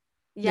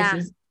 This yeah.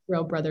 is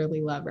real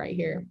brotherly love right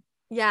here.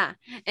 Yeah.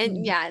 And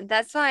Mhm. yeah,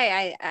 that's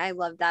why I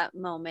love that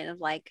moment of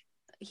like,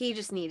 he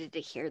just needed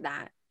to hear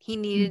that. He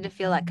needed to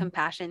feel that Mhm.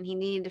 compassion. He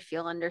needed to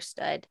feel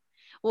understood.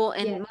 Well,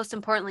 Yeah. and most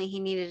importantly, he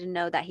needed to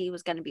know that he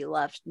was going to be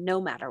loved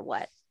no matter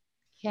what.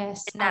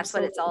 Yes, And that's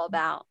what it's all absolutely.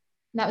 about.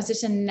 That was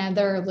just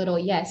another little,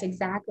 yes,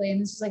 exactly.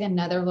 And this is like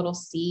another little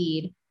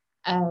seed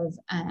of,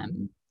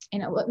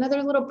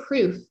 another little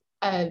proof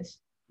of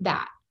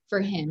that for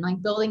him,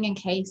 like building a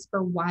case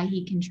for why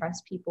he can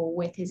trust people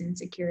with his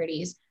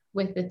insecurities,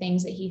 with the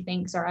things that he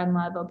thinks are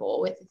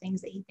unlovable, with the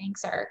things that he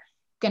thinks are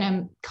going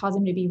to cause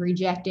him to be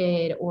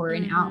rejected or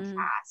an Mm-hmm.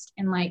 outcast.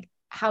 And like,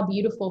 how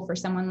beautiful for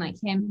someone like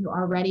him who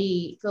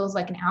already feels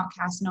like an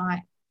outcast,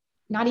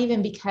 not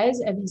even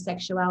because of his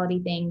sexuality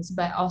things,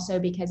 but also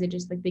because of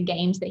just like the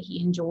games that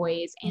he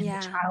enjoys and the Yeah.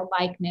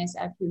 childlikeness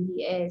of who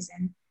he is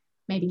and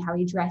maybe how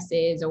he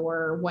dresses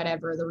or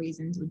whatever the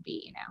reasons would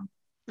be, you know.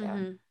 So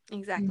Mm-hmm.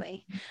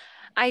 Exactly.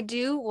 I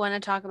do want to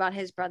talk about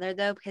his brother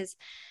though, because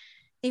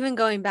even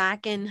going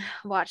back and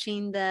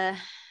watching the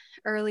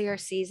earlier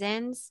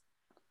seasons,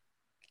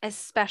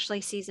 especially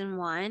season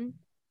one,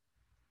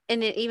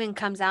 and it even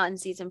comes out in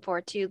season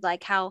four too,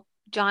 like how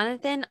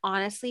Jonathan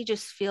honestly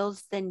just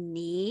feels the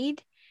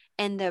need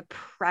and the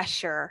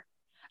pressure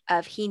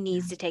of he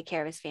needs to take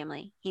care of his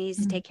family. He needs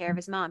to take care of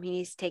his mom. He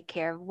needs to take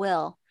care of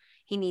Will.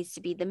 He needs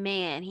to be the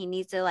man. He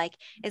needs to like,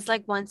 it's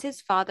like once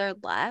his father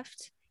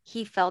left,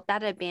 he felt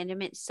that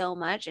abandonment so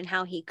much, and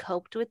how he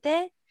coped with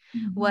it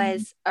mm-hmm.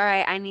 was, all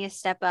right, I need to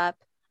step up.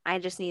 I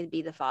just need to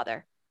be the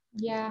father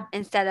Yeah,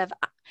 instead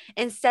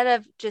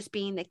of just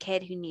being the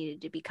kid who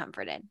needed to be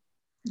comforted.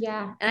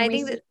 yeah. And And I we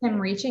think see that him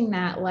reaching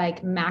that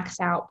like max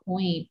out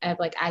point of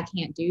like, I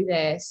can't do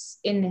this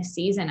in this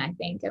season, I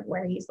think, of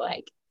where he's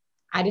like,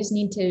 I just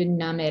need to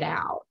numb it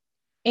out.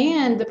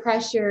 And the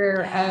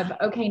pressure yeah.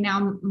 of, okay,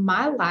 now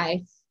my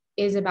life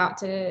is about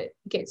to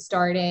get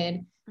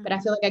started, but I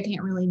Mhm. feel like I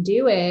can't really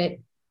do it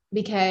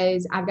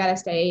because I've got to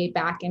stay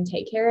back and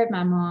take care of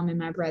my mom and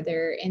my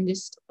brother, and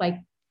just like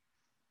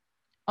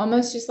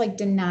almost just like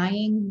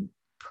denying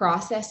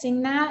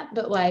processing that,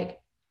 but like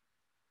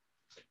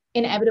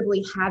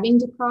inevitably having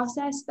to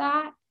process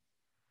that.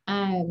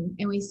 And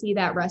we see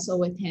that wrestle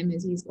with him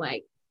as he's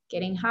like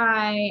getting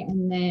high,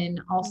 and then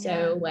Yeah.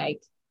 also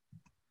like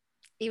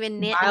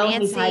Even while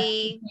he's high, he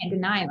Nancy. can't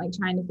deny it, like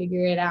trying to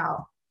figure it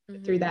out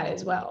through Mhm. that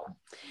as well.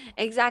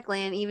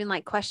 Exactly. And even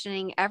like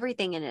questioning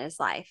everything in his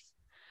life.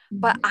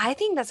 But Mm-hmm. I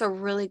think that's a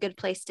really good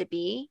place to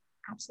be,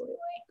 Absolutely.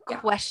 Yeah.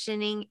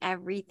 questioning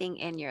everything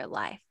in your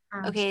life.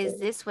 Okay, is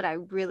Absolutely. this what I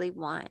really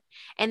want?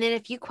 And then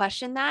if you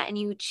question that and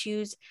you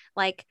choose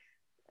like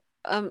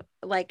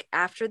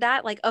after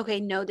that, like, okay,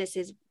 no, this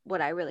is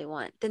what I really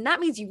want, then that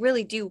means you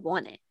really do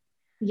want it.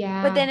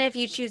 But then Yeah. if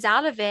you choose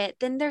out of it,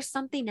 then there's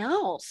something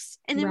else.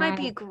 And it might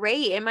be Right.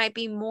 great. It might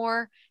be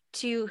more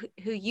to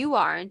who you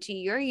are and to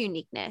your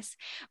uniqueness.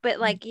 But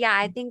like, yeah,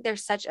 I think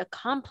there's such a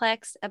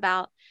complex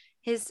about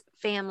his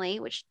family,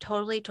 which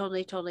totally,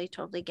 totally, totally,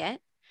 totally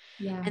get.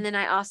 Yeah. And then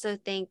I also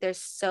think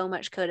there's so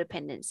much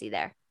codependency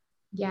there.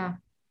 Yeah.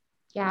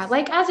 Yeah.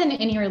 Like as in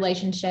any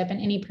relationship and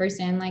any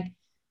person, like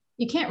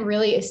you can't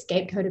really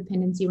escape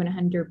codependency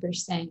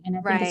 100%. And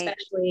I think Right.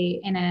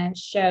 especially in a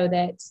show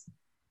that's,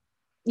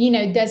 you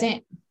know,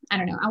 doesn't, I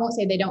don't know, I won't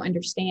say they don't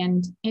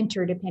understand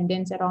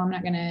interdependence at all. I'm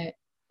not going to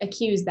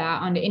accuse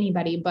that onto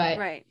anybody, but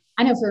Right.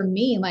 I know for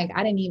me, like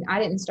I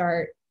didn't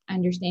start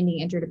understanding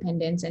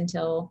interdependence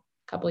until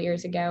a couple of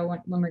years ago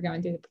when we're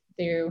going through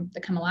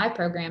the Come Alive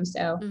program.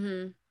 So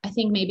Mm-hmm. I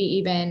think maybe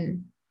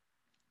even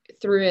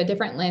through a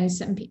different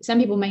lens, some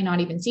people may not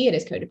even see it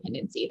as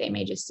codependency. They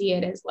may just see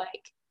it as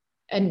like,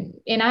 and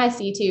I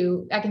see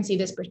too, I can see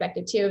this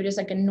perspective too, just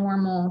like a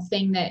normal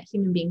thing that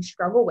human beings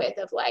struggle with,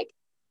 of like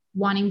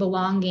wanting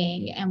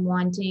belonging and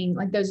wanting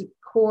like those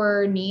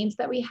core needs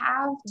that we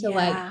have to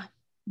like Yeah.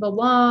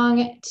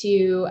 belong,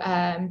 to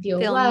feel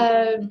Feel.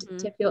 loved, Mm-hmm.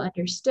 to feel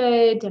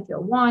understood, to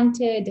feel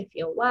wanted, to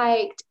feel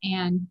liked,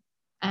 and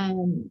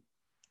um,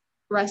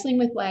 wrestling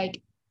with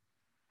like,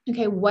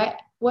 okay, what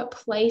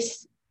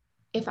place,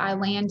 if I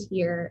land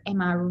here,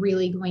 am I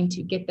really going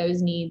to get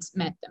those needs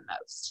met the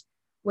most?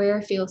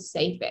 Where feels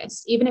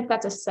safest? Even if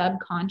that's a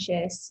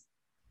subconscious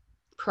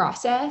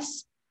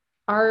process,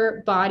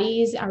 our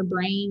bodies, our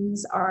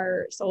brains,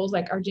 our souls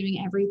like are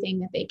doing everything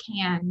that they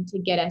can to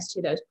get us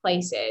to those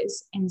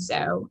places. And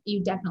so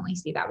you definitely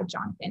see that with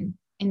Jonathan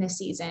in this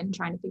season,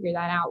 trying to figure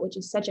that out, which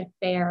is such a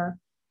fair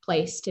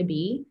place to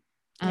be.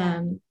 Yeah.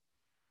 Um,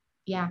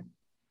 yeah.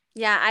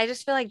 Yeah, I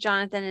just feel like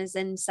Jonathan is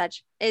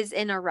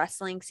in a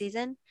wrestling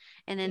season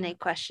and in Yeah. a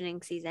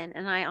questioning season.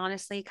 And I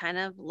honestly kind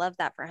of love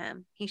that for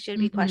him. He should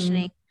be Mm-hmm.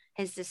 questioning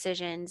his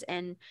decisions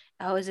and,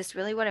 oh, is this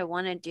really what I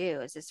want to do?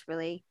 Is this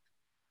really,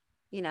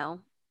 you know,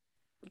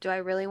 do I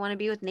really want to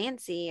be with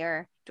Nancy,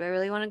 or do I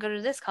really want to go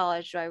to this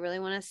college? Do I really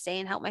want to stay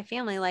and help my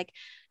family? Like,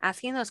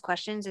 asking those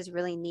questions is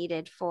really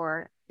needed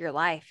for your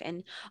life.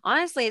 And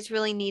honestly, it's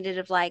really needed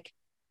of like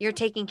you're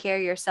taking care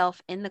of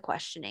yourself in the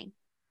questioning,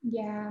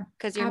 Yeah,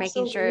 because you're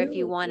making sure if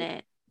you want absolutely.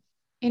 it.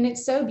 And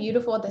it's so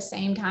beautiful at the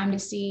same time to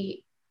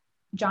see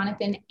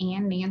Jonathan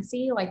and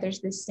Nancy. Like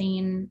there's this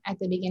scene at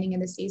the beginning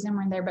of the season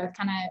when they're both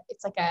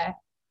it's like a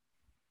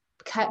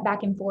cut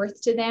back and forth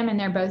to them, and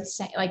they're both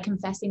like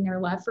confessing their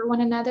love for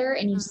one another,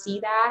 and you see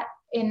that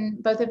in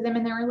both of them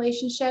in their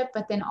relationship,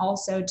 but then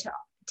also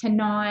to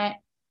not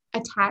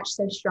attach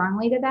so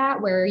strongly to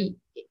that where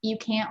you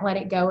can't let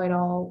it go at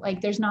all.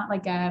 Like there's not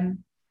like a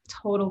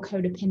total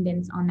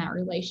codependence on that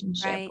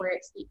relationship where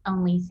it's the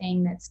only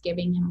thing that's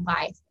giving him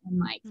life, and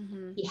like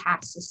he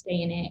has to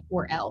stay in it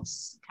or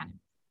else kind of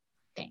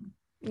thing.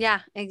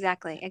 Yeah,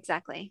 exactly.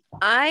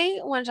 I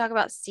want to talk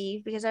about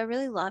Steve because I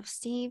really love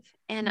Steve,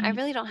 and I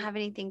really don't have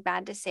anything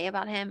bad to say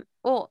about him.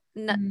 Well,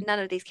 none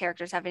of these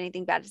characters have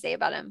anything bad to say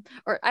about him,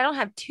 or I don't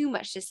have too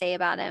much to say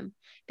about him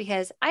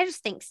because I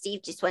just think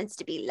Steve just wants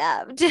to be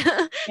loved.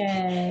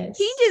 Yes.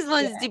 He just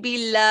wants to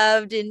be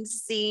loved and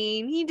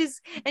seen.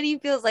 He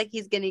feels like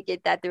he's going to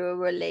get that through a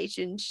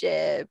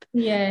relationship.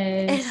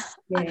 Yes.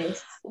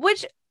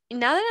 Which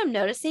now that I'm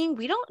noticing,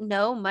 we don't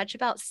know much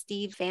about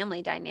Steve's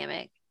family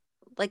dynamic.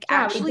 Like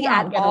actually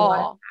at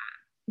all.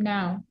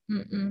 No.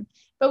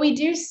 But we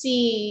do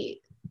see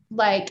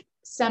like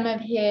some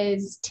of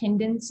his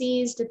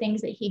tendencies to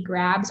things that he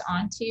grabs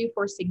onto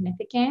for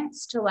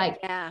significance to like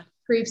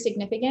prove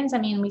significance. I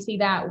mean, we see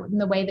that in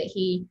the way that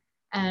he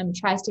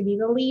tries to be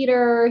the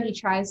leader. He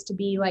tries to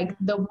be like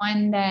the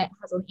one that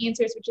has all the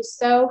answers, which is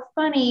so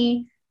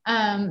funny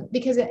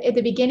because at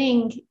the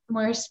beginning,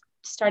 we're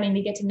starting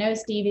to get to know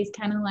Steve. He's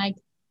kind of like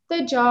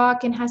the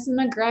jock and has some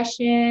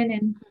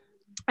aggression,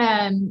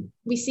 and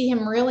we see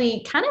him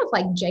really kind of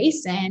like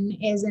Jason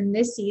is in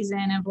this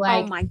season of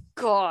like, oh my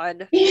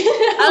God.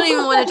 I don't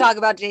even want to talk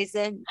about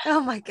Jason.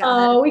 Oh my God.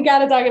 Oh, we got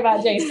to talk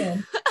about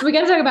Jason. We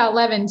got to talk about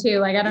Levin too.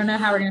 Like, I don't know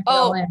how we're going to fit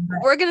all in. But,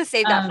 we're going to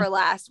save that for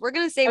last. We're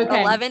going to save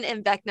Levin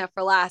and Vecna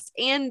for last.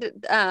 And,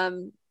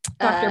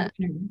 Dr.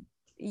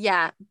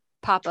 yeah,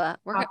 Papa.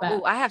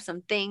 I have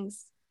some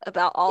things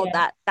about all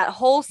that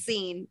whole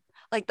scene,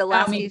 like the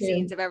last few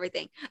scenes of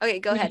everything. Okay,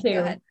 go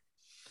ahead.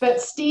 But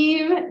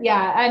Steve,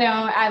 I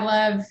know. I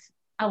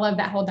love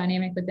that whole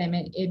dynamic with them.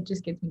 It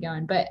just gets me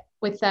going. But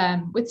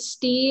with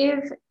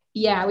Steve,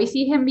 we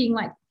see him being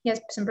like, he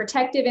has some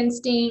protective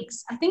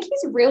instincts. I think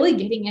he's really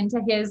getting into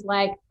his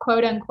like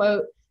quote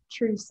unquote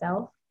true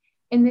self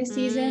in this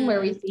season, where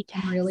we see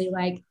him really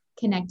like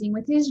connecting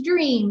with his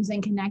dreams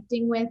and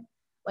connecting with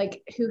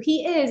like who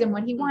he is and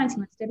what he wants. He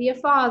wants to be a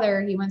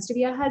father. He wants to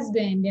be a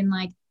husband. And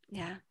like,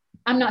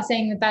 I'm not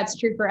saying that that's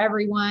true for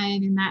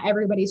everyone and that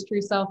everybody's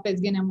true self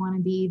is going to want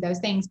to be those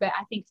things. But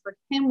I think for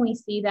him, we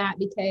see that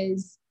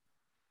because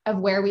of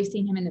where we've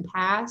seen him in the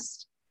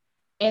past,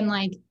 and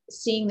like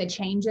seeing the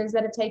changes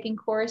that have taken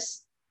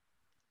course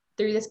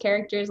through this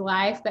character's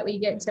life that we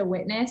get to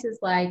witness is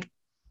like,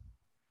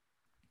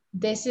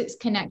 this is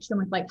connection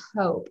with like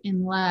hope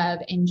and love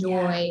and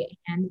joy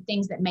and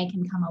things that make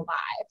him come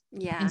alive.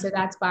 Yeah. And so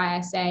that's why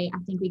I say, I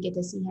think we get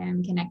to see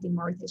him connecting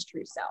more with his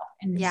true self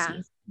in this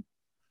season.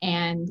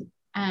 And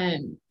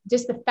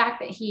just the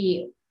fact that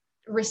he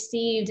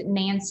received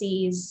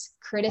Nancy's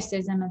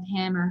criticism of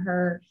him or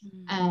her,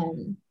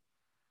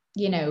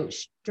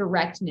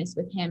 directness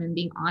with him and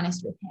being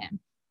honest with him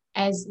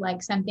as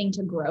like something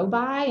to grow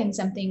by and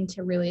something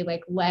to really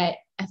like let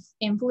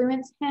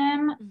influence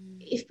him.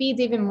 It feeds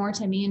even more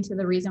to me into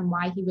the reason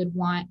why he would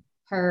want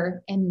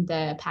her in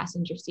the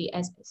passenger seat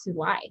as his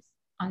wife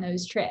on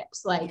those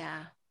trips. Like,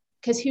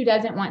 because who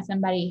doesn't want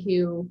somebody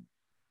who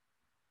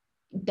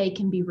they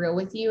can be real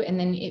with you and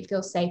then it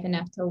feels safe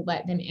enough to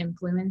let them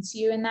influence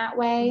you in that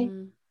way.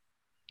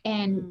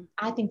 And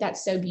I think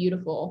that's so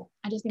beautiful.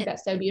 I just think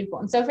that's so beautiful.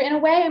 And so in a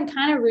way, I'm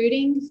kind of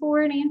rooting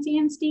for Nancy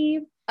and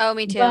Steve. Oh,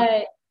 me too.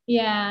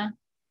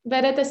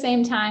 But at the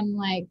same time,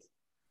 like,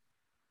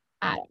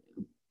 I don't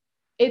know.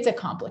 It's a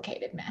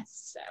complicated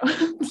mess.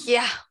 So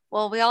yeah.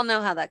 Well, we all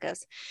know how that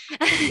goes.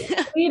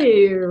 We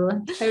do.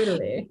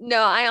 Totally.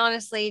 No, I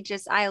honestly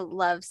I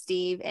love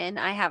Steve and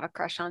I have a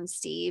crush on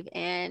Steve.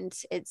 And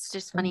it's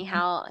just funny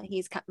how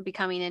he's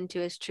becoming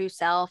into his true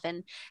self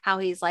and how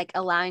he's like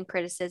allowing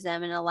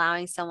criticism and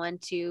allowing someone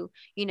to,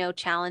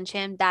 challenge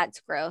him.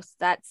 That's growth.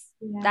 That's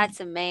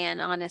a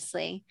man,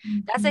 honestly.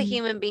 That's a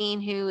human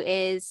being who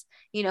is,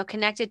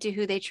 connected to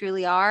who they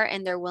truly are.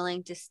 And they're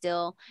willing to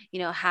still,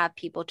 have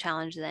people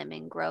challenge them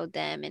and grow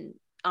them and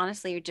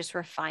honestly just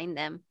refine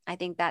them. I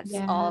think that's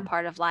all a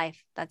part of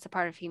life. That's a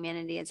part of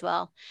humanity as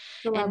well.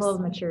 The level of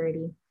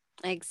maturity.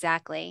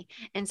 Exactly.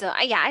 And so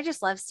I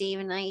just love Steve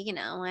and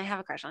I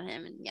have a crush on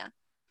him. And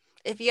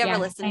if you ever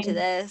listen to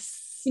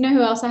this, you know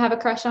who else I have a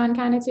crush on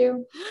kind of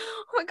too?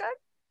 Oh my God.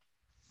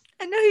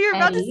 I know who you're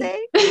about to say.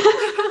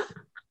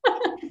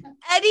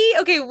 Eddie.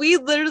 Okay. We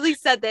literally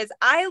said this.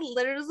 I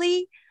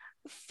literally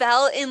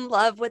fell in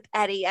love with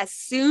Eddie as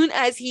soon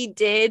as he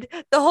did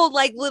the whole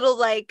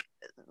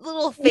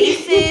little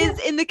faces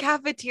in the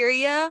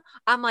cafeteria.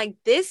 I'm like,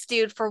 this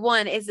dude, for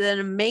one, is an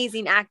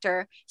amazing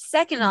actor.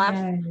 Second off,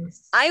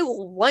 I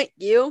want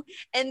you.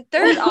 And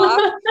third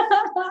off,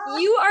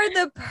 you are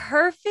the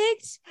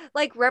perfect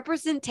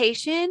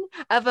representation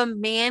of a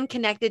man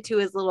connected to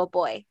his little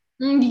boy.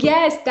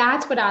 Yes,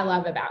 that's what I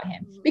love about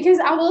him. Because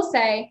I will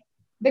say,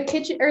 the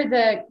kitchen or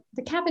the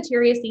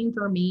cafeteria scene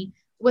for me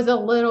was a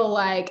little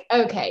like,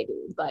 okay,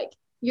 dude, like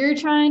you're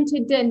trying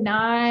to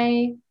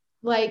deny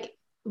like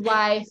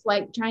life,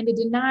 like trying to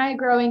deny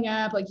growing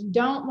up, like you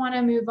don't want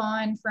to move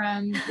on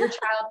from your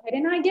childhood.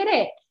 And I get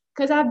it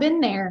because I've been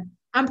there.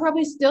 I'm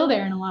probably still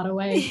there in a lot of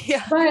ways.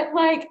 Yeah. But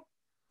like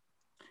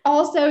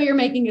also you're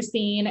making a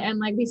scene and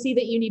like we see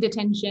that you need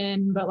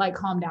attention, but like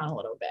calm down a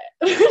little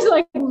bit. It was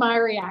like my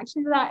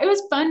reaction to that. It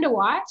was fun to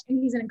watch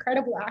and he's an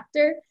incredible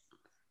actor.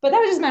 But that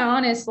was just my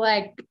honest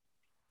like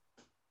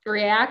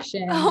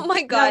reaction. Oh my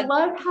And I God.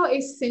 love how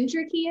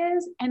eccentric he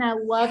is, and I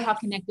love how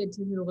connected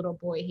to the little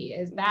boy he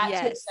is.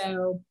 That's what's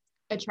so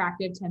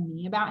attractive to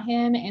me about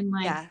him. And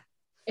like,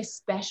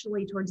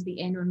 especially towards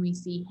the end when we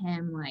see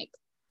him like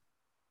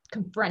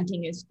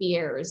confronting his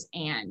fears,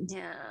 and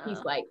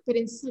he's like, but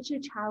in such a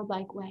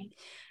childlike way.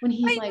 When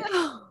he's like,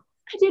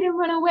 I didn't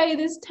run away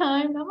this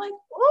time. And I'm like,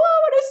 oh, I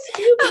want to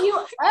scoop you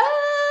up.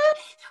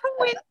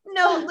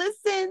 No,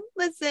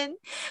 listen.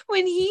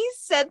 When he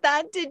said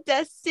that to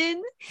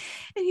Destin,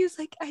 and he was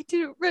like, I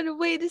didn't run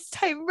away this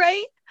time,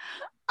 right?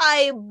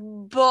 I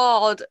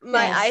bawled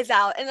my eyes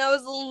out, and I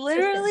was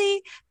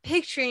literally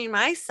picturing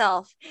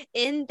myself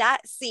in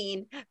that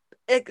scene,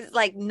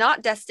 like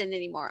not Destin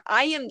anymore.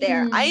 I am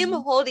there. I am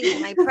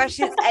holding my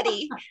precious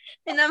Eddie,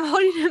 and I'm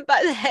holding him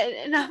by the head,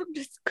 and I'm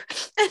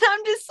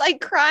just like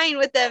crying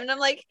with him, and I'm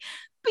like,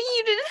 but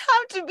you didn't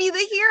have to be the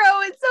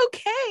hero. It's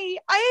okay.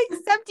 I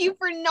accept you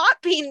for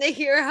not being the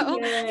hero.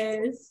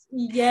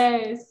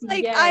 Yes.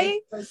 Like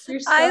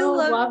you're so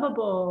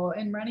lovable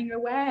and running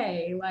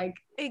away. Like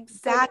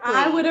exactly.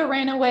 Like, I would have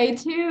ran away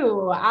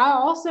too. I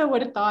also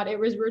would have thought it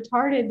was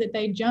retarded that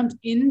they jumped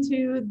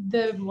into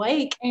the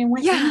lake and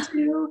went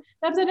into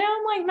upside down.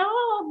 I'm like,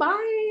 no,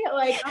 bye.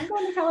 Like I'm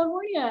going to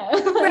California.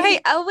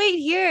 Right. I'll wait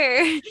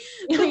here.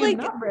 But like,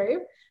 not brave.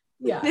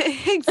 Yeah,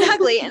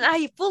 exactly. And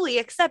I fully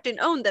accept and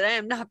own that I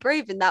am not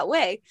brave in that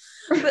way.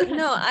 But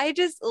no, I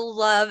just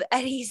love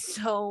Eddie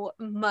so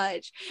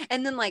much.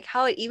 And then like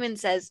how it even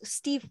says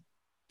Steve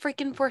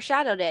freaking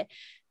foreshadowed it.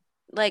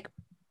 Like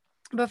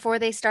before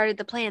they started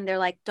the plan, they're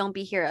like, don't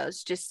be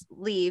heroes, just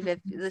leave if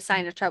the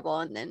sign of trouble.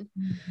 And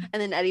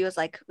then Eddie was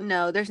like,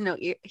 no, there's no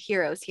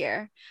heroes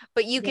here.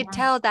 But you could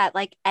tell that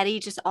like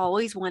Eddie just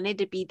always wanted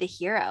to be the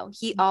hero.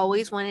 He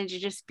always wanted to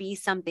just be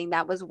something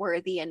that was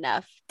worthy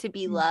enough to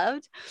be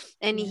loved.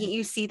 And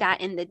you see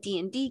that in the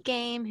D&D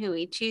game, who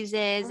he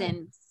chooses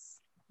and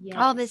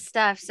all this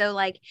stuff. So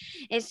like,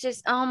 it's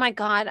just, oh my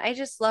God, I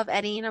just love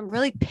Eddie, and I'm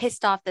really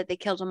pissed off that they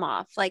killed him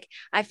off. Like,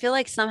 I feel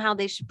like somehow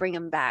they should bring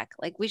him back.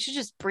 Like, we should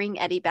just bring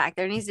Eddie back.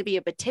 There needs to be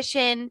a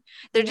petition.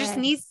 There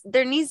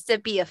needs to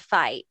be a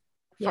fight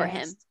for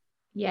him.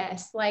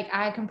 Yes, like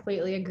I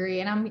completely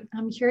agree. And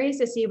I'm curious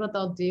to see what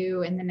they'll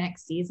do in the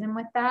next season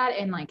with that,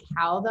 and like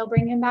how they'll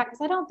bring him back,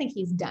 because I don't think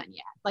he's done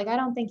yet. Like I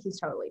don't think he's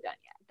totally done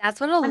yet.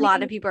 That's what a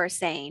lot of people are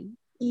saying.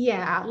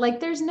 Yeah, like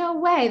there's no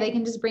way they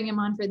can just bring him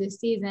on for this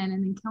season and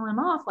then kill him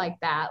off like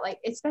that. Like,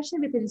 especially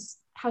with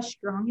how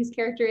strong his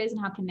character is and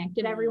how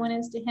connected everyone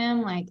is to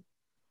him. Like,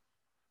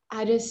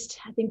 I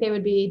think they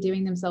would be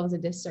doing themselves a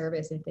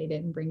disservice if they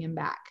didn't bring him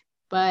back.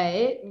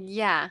 But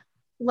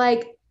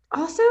like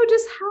also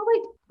just how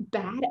like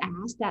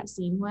badass that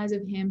scene was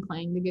of him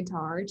playing the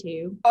guitar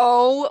too.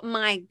 Oh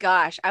my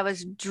gosh, I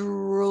was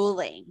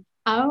drooling.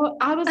 Oh,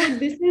 I was like,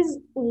 this is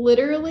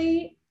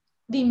literally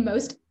the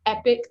most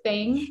epic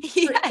thing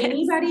for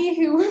anybody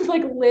who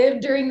like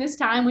lived during this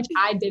time, which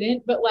I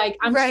didn't, but like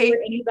I'm sure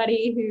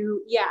anybody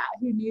who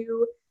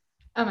knew.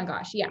 Oh my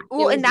gosh,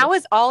 well, and that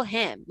was all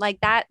him.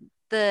 Like that,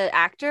 the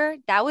actor,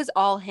 that was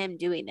all him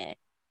doing it.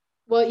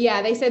 Well,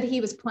 yeah, they said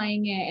he was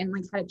playing it and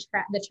like had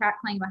the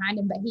track playing behind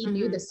him, but he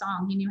knew the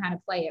song, he knew how to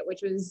play it,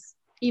 which was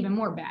even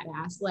more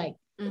badass. Like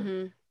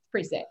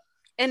pretty sick.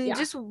 And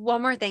just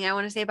one more thing I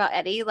want to say about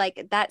Eddie,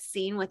 like that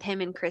scene with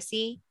him and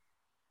Chrissy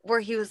where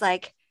he was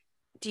like,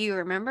 do you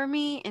remember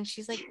me? And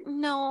she's like,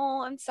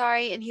 no, I'm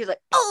sorry. And he was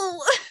like,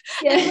 oh,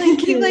 and like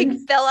he like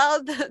fell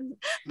out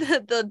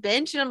the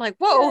bench, and I'm like,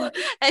 whoa.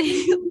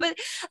 And but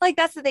like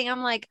that's the thing,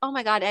 I'm like, oh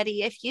my God,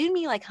 Eddie, if you and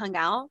me like hung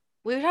out,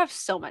 we would have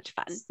so much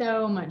fun.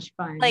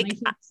 Like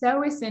he's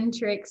so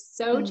eccentric,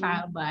 so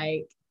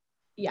childlike.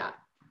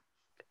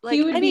 Like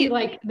he would be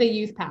like the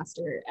youth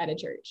pastor at a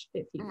church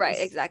if he was.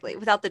 Exactly,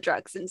 without the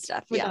drugs and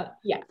stuff.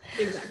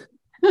 Exactly.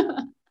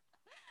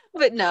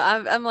 But no,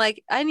 I'm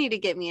like, I need to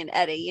get me an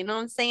Eddie. You know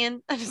what I'm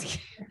saying? I'm just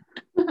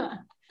kidding.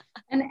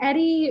 An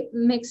Eddie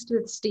mixed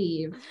with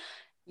Steve.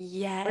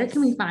 Yes. Where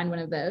can we find one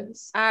of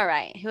those? All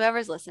right.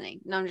 Whoever's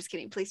listening. No, I'm just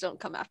kidding. Please don't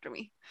come after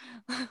me.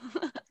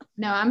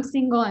 No, I'm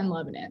single and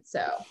loving it.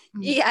 So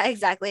yeah,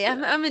 exactly.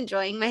 I'm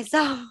enjoying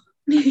myself.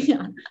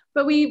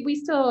 But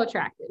we still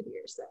attracted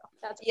here. So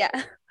that's okay.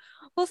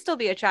 We'll still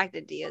be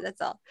attracted to you. That's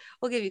all.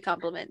 We'll give you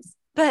compliments.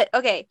 But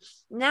okay,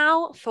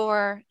 now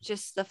for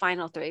just the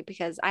final three,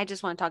 because I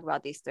just want to talk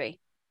about these three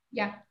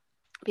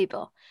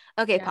people.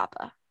 Okay,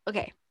 Papa.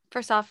 Okay,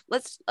 first off,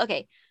 let's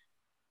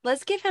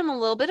give him a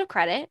little bit of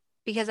credit,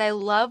 because I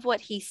love what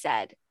he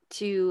said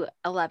to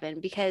 11,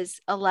 because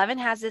 11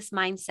 has this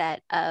mindset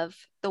of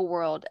the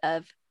world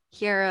of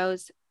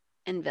heroes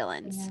and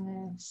villains.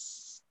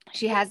 Yes.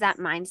 She has that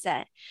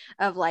mindset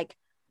of like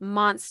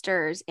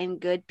monsters and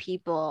good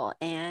people,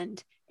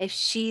 and if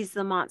she's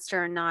the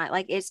monster or not.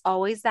 Like it's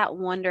always that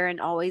wonder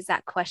and always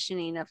that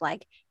questioning of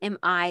like, am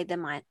I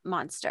the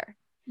monster?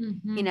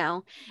 Mm-hmm. And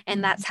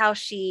Mm-hmm.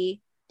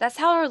 that's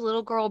how our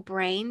little girl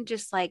brain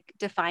just like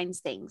defines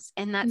things,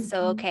 and that's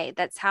so okay.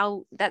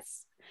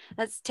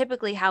 That's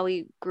typically how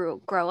we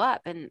grow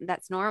up, and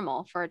that's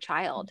normal for a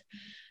child.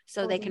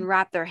 So they can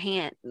wrap their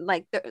hand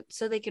like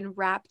so they can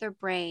wrap their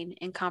brain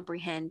and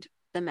comprehend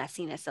the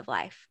messiness of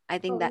life. I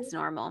think that's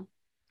normal.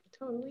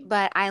 Totally.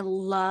 But I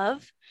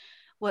love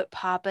what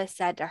Papa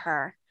said to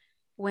her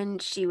when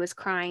she was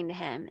crying to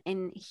him,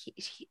 and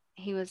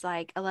he was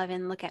like,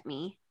 11, look at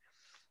me.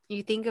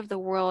 You think of the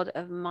world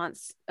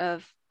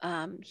of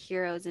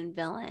heroes and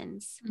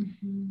villains,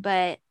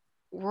 but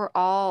we're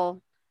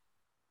all,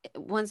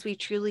 once we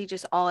truly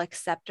just all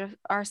accept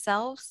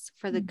ourselves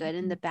for the good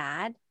and the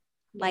bad,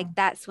 like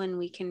that's when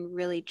we can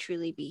really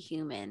truly be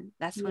human.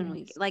 That's when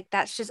we like,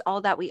 that's just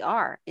all that we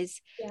are, is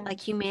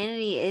like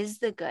humanity is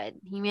the good,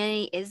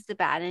 humanity is the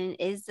bad, and it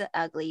is the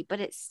ugly,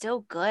 but it's still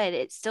good,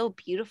 it's still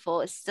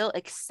beautiful, it's still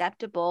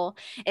acceptable,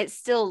 it's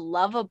still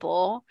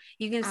lovable.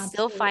 You can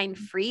still find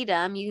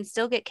freedom, you can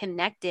still get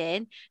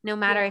connected, no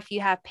matter if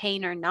you have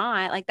pain or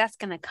not. Like that's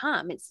gonna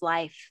come, it's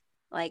life.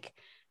 Like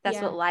that's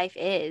what life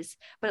is.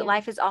 But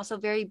life is also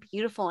very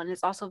beautiful, and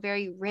it's also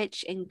very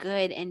rich and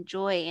good and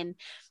joy and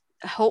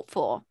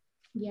hopeful.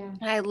 And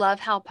I love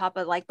how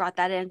Papa like brought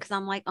that in, because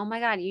I'm like, oh my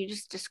God, you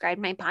just described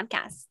my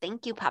podcast.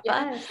 Thank you,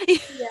 Papa.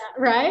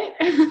 Right.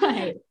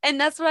 Right. And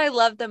that's what I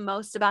love the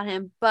most about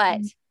him.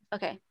 But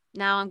okay,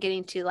 now I'm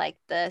getting to like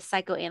the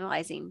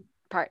psychoanalyzing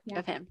part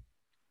of him.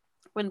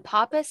 When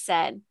Papa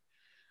said,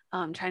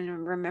 I'm trying to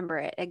remember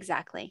it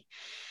exactly.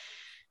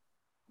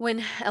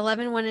 When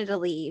 11 wanted to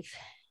leave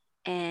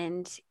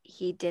and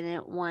he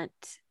didn't want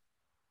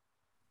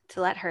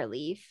to let her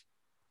leave.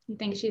 You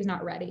think she's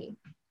not ready?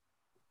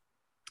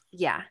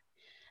 Yeah.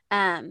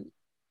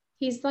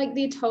 He's like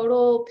the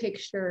total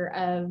picture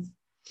of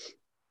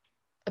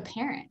a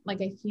parent, like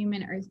a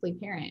human earthly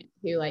parent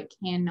who like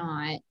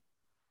cannot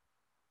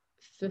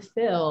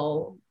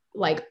fulfill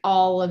like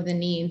all of the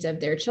needs of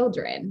their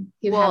children,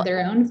 who have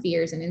their own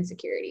fears and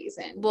insecurities.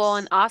 And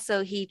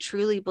also he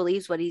truly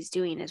believes what he's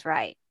doing is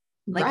right.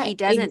 Like he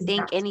doesn't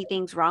think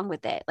anything's wrong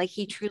with it. Like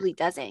he truly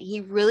doesn't.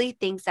 He really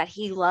thinks that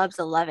he loves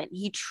 11.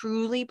 He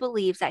truly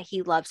believes that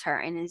he loves her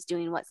and is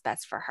doing what's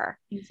best for her.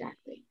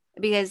 Exactly.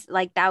 Because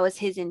like that was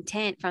his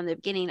intent from the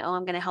beginning. Oh,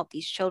 I'm going to help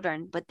these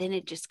children. But then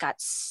it just got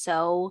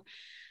so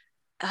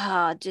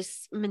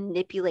just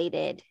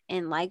manipulated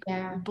and like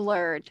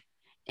blurred.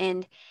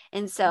 And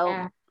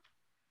so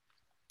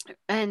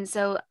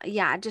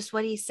just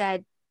what he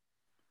said.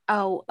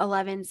 Oh,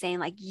 11 saying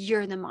like,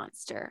 you're the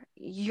monster,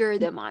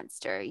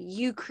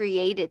 you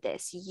created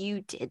this,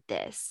 you did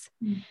this.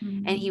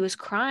 And he was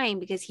crying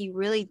because he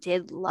really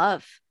did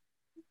love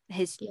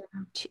his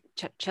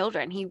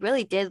children. He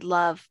really did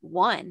love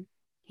one.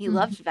 He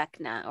loved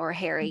Vecna or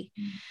Harry.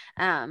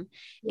 But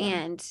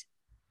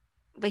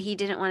he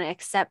didn't want to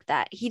accept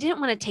that. He didn't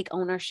want to take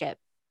ownership.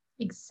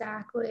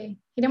 Exactly.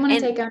 He didn't want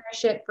to take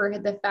ownership for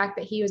the fact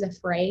that he was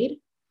afraid.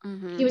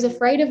 He was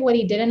afraid of what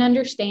he didn't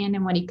understand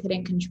and what he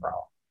couldn't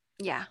control.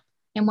 Yeah.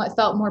 And what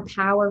felt more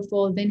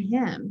powerful than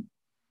him.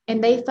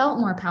 And they felt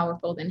more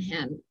powerful than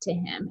him to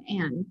him.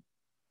 And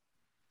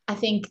I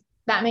think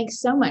that makes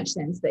so much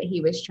sense that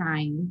he was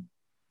trying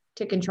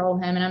to control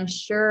him. And I'm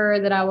sure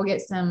that I will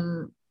get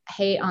some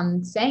hate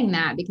on saying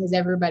that, because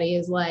everybody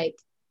is like,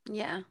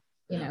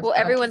 well,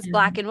 everyone's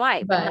black and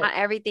white, but not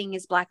everything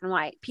is black and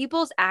white.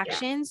 People's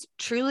actions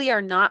truly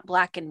are not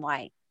black and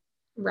white.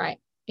 Right.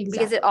 Exactly.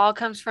 Because it all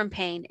comes from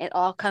pain. It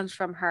all comes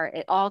from hurt.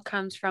 It all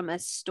comes from a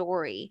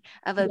story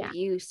of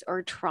abuse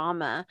or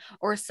trauma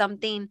or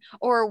something,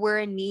 or where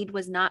a need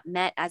was not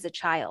met as a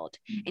child.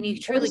 And you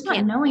truly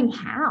can't. Not knowing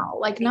how,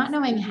 not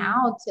knowing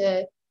how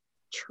to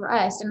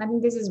trust. And I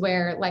think this is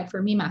where, like,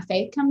 for me, my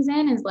faith comes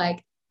in, is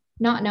like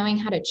not knowing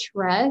how to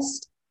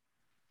trust.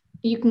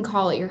 You can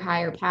call it your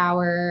higher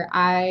power.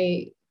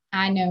 I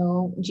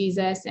know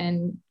Jesus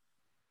and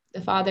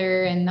the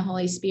Father and the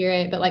Holy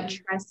Spirit, but like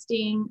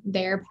trusting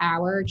their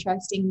power,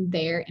 trusting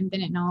their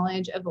infinite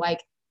knowledge of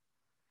like,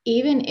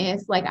 even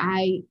if like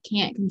I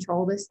can't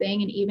control this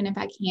thing, and even if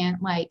I can't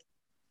like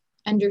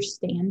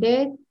understand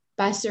it,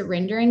 by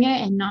surrendering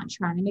it and not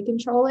trying to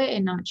control it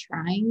and not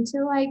trying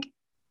to like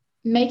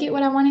make it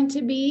what I want it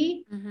to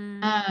be,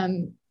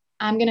 I'm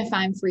going to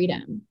find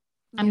freedom.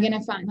 I'm going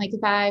to find, like,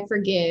 if I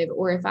forgive,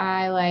 or if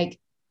I like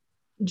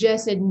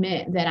just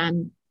admit that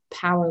I'm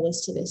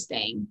powerless to this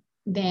thing,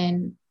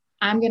 then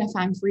I'm going to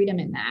find freedom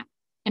in that.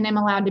 And I'm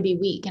allowed to be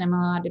weak, and I'm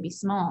allowed to be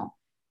small.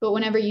 But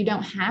whenever you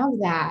don't have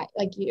that,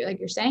 like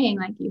you're saying,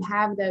 like you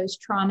have those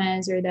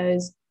traumas or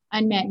those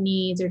unmet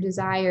needs or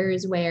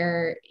desires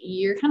where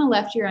you're kind of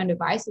left to your own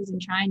devices and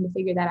trying to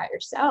figure that out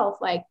yourself.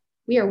 Like,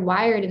 we are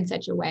wired in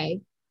such a way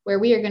where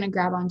we are going to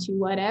grab onto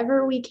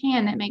whatever we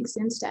can that makes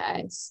sense to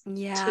us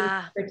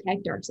to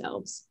protect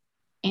ourselves.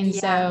 And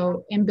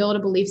so, and build a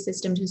belief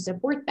system to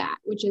support that,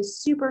 which is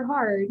super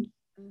hard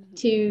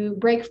to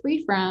break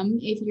free from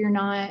if you're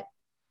not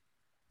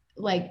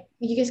like,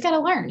 you just got to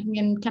learn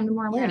and come to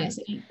more awareness.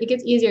 It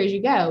gets easier as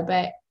you go,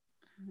 but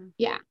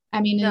yeah,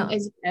 I mean,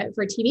 as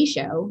for a TV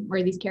show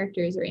where these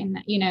characters are in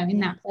that, you know, in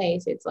that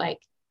place, it's like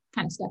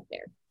kind of stuck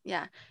there.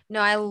 Yeah.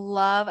 No, I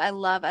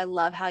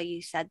love how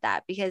you said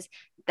that, because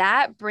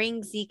that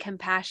brings the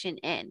compassion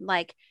in.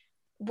 Like,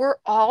 we're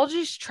all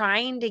just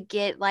trying to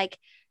get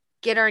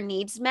our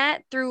needs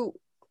met through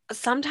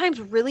sometimes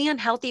really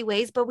unhealthy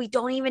ways, but we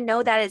don't even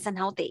know that it's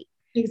unhealthy.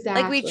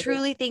 Exactly. Like, we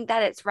truly think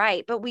that it's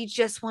right, but we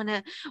just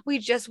want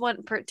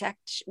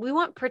protection. We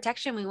want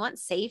protection. We want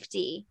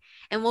safety,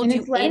 and we'll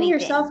do it's letting anything.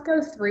 yourself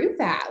go through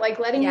that, like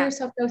letting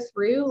yourself go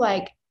through,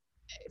 like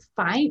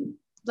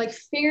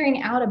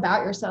figuring out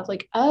about yourself,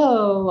 like,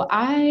 oh,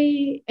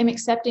 I am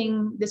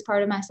accepting this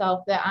part of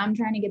myself that I'm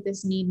trying to get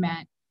this need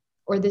met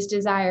or this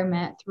desire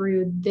met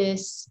through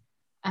this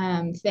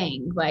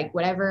thing, like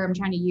whatever I'm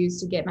trying to use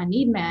to get my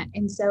need met.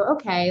 And so,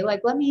 okay,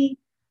 like, let me,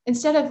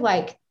 instead of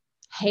like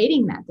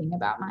hating that thing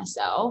about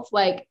myself,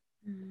 like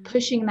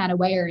pushing that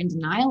away or in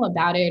denial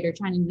about it or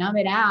trying to numb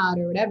it out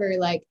or whatever,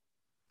 like,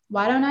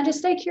 why don't I just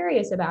stay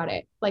curious about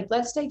it? Like,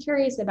 let's stay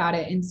curious about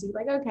it and see,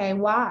 like, okay,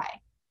 why?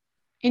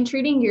 And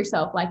treating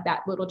yourself like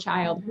that little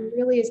child who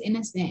really is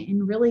innocent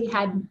and really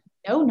had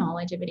no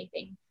knowledge of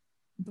anything,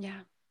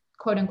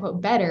 quote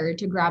unquote, better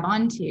to grab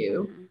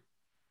onto,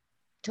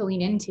 to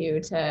lean into,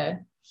 to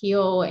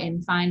heal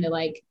and find a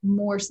like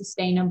more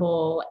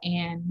sustainable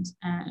and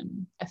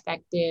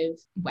effective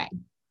way.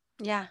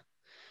 Yeah.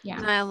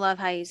 And I love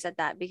how you said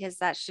that, because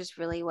that's just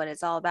really what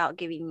it's all about,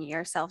 giving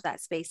yourself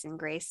that space and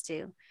grace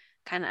to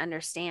kind of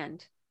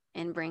understand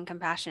and bring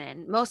compassion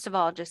in. Most of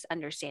all, just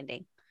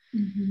understanding.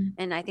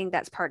 And I think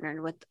that's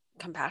partnered with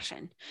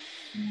compassion.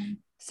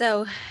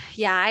 So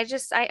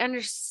I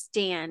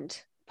understand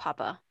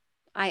Papa.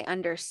 I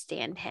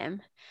understand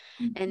him.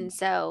 And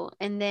so,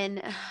 and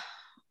then,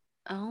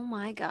 oh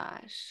my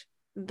gosh,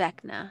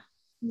 Vecna.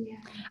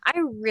 I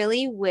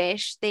really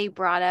wish they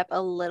brought up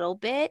a little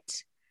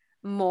bit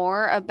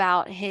more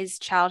about his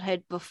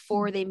childhood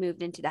before they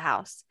moved into the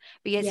house,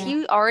 because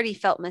he already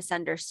felt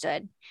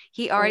misunderstood.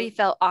 He already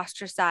felt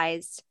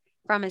ostracized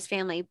from his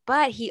family,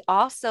 but he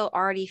also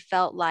already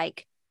felt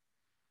like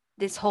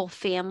this whole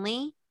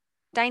family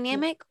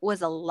dynamic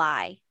was a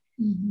lie.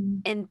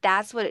 And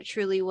that's what it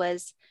truly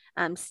was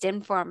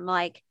stemmed from.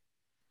 Like,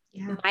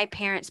 my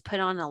parents put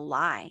on a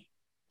lie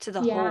to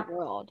the whole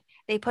world.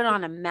 They put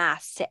on a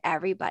mask to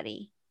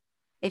everybody.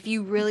 If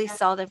you really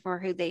saw them for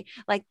who they,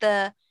 like,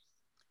 the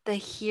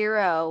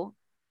hero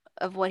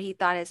of what he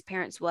thought his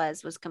parents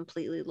was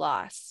completely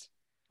lost.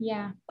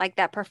 Like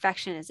that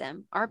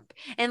perfectionism.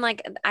 And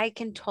like, I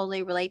can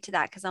totally relate to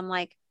that, because I'm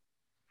like,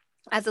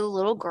 as a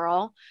little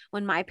girl,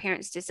 when my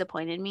parents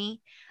disappointed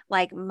me,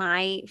 like,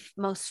 my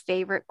most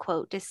favorite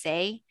quote to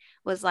say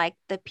was like,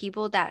 the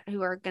people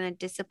who are going to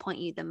disappoint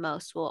you the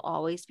most will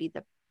always be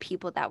the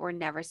people that were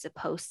never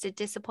supposed to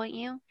disappoint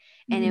you.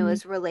 And it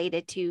was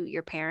related to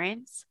your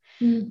parents.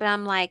 But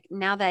I'm like,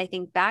 now that I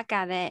think back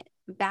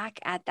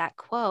at that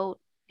quote,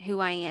 who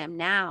I am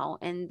now,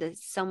 and the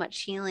so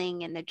much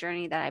healing and the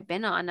journey that I've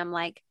been on, I'm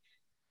like,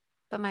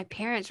 but my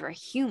parents were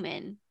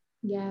human.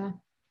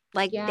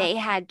 They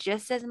had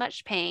just as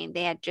much pain.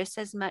 They had just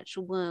as much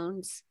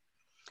wounds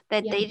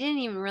that they didn't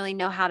even really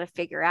know how to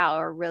figure out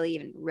or really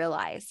even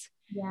realize.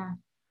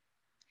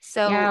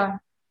 So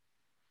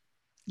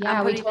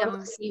we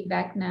totally see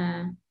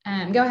Vecna.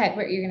 Go ahead.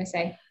 What you're going to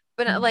say?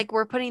 But like,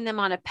 we're putting them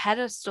on a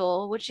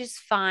pedestal, which is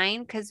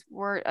fine, because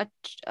we're a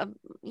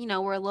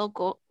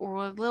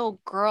little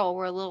girl,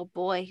 we're a little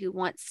boy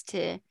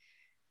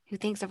who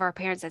thinks of our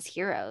parents as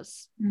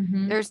heroes.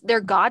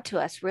 They're God to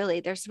us, really.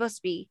 They're supposed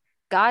to be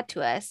God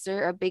to us.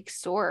 They're a big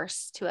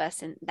source to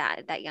us in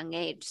that young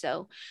age.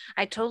 So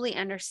I totally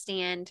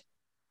understand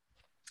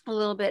a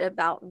little bit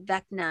about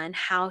Vecna and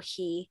how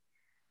he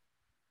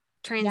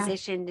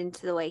transitioned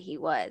into the way he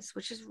was,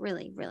 which is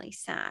really, really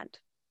sad.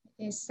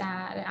 Is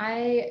sad.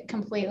 I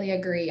completely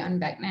agree on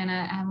Vecna. And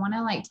I want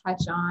to like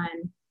touch on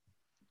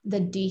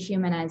the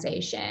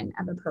dehumanization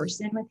of a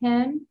person with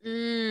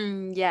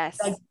him. Yes.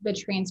 Like the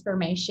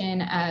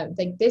transformation of,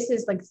 like, this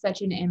is like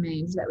such an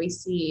image that we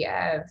see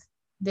of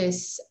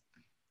this,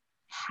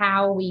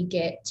 how we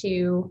get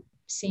to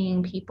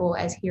seeing people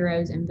as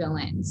heroes and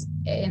villains.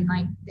 And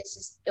like, this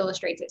just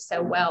illustrates it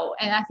so well.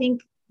 And I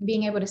think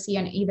being able to see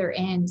on either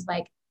end,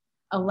 like,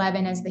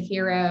 11 as the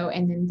hero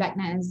and then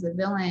Vecna as the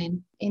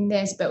villain in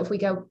this. But if we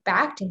go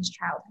back to his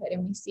childhood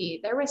and we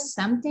see there was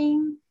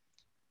something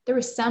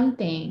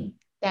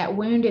that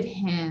wounded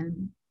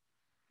him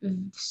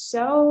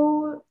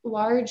so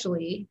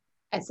largely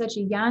at such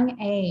a young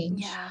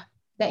age,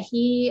 that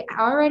he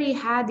already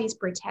had these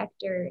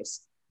protectors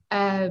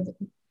of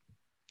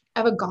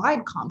a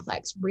God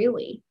complex,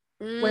 really,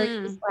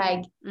 where he's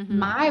like,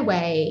 my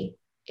way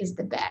is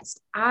the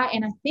best. I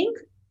think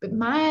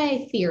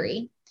my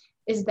theory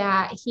is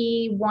that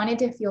he wanted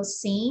to feel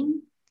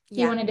seen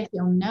He Yeah. wanted to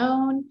feel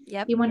known.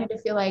 Yep. He wanted to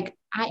feel like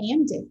I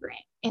am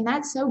different. And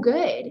that's so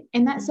good.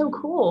 And that's so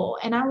cool.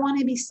 And I want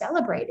to be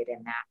celebrated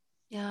in that.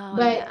 Oh,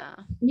 But,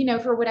 yeah.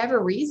 for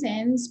whatever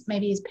reasons,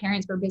 maybe his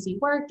parents were busy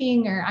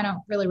working, or I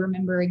don't really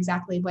remember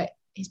exactly what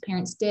his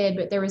parents did,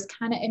 but there was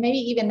kind of, and maybe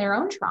even their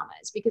own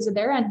traumas because of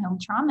their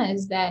unhealed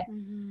traumas that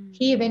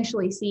he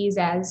eventually sees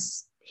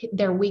as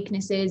their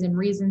weaknesses and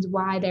reasons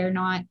why they're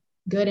not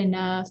good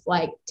enough,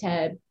 like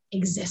to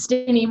exist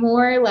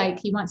anymore. Like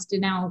he wants to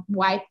now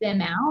wipe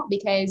them out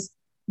because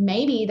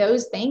maybe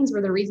those things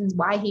were the reasons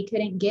why he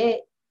couldn't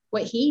get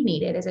what he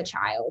needed as a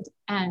child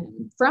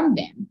from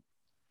them.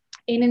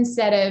 And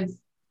instead of,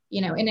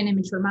 in an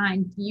immature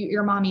mind,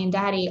 your mommy and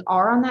daddy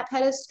are on that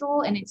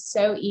pedestal, and it's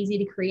so easy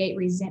to create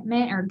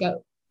resentment or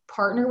go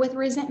partner with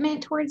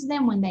resentment towards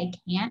them when they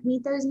can't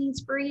meet those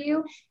needs for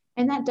you.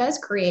 And that does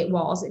create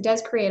walls. It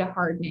does create a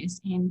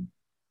hardness. And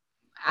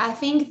I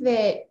think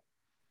that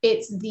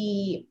it's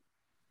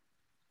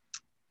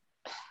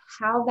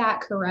how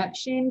that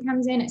corruption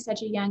comes in at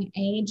such a young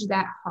age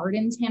that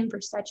hardens him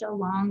for such a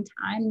long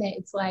time that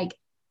it's like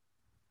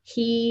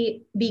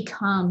he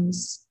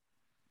becomes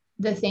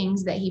the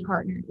things that he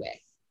partnered with.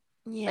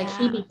 Yeah. Like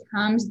he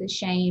becomes the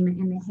shame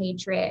and the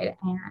hatred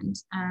and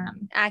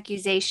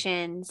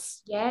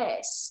accusations.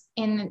 Yes.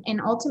 And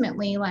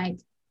ultimately like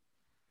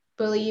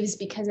believes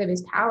because of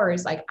his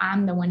powers, like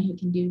I'm the one who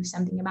can do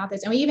something about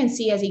this. And we even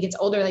see as he gets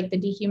older, like the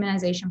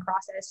dehumanization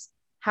process,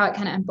 how it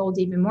kind of unfolds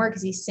even more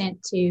because he's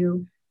sent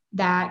to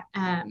that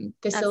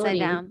facility. Upside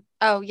down.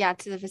 Oh yeah,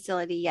 to the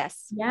facility.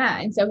 Yes. Yeah.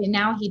 And so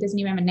now he doesn't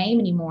even have a name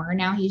anymore.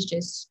 Now he's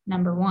just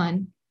number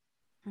one.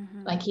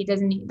 Like he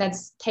doesn't,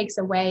 that's takes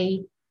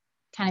away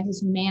kind of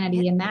his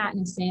humanity in that,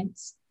 in a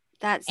sense.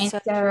 That's and so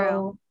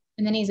true.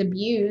 And then he's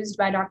abused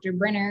by Dr.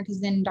 Brenner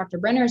because then Dr.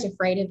 Brenner is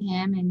afraid of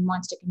him and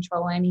wants to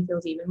control him. He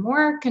feels even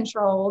more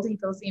controlled. He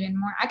feels even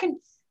more, I can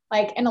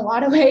like in a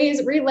lot of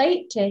ways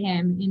relate to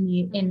him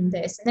in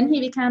this. And then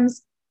he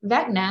becomes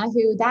Vecna,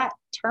 who that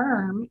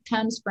term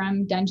comes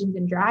from Dungeons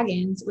and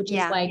Dragons, which is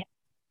like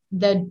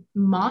the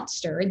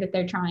monster that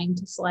they're trying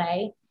to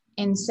slay.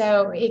 And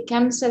so it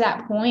comes to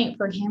that point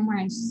for him where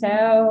he's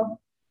so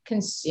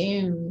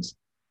consumed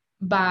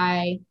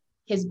by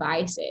his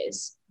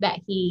vices that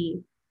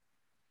he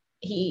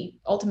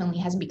ultimately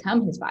has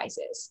become his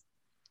vices.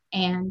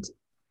 And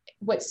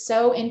what's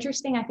so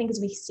interesting, I think,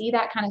 is we see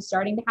that kind of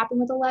starting to happen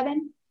with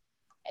 11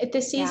 at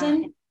this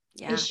season.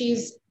 Is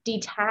she's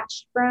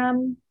detached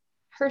from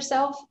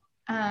herself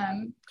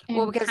and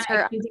because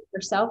kind of using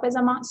herself as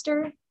a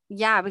monster.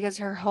 Yeah, because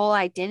her whole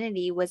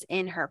identity was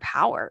in her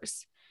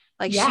powers.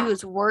 Like she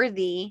was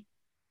worthy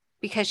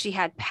because she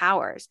had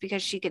powers,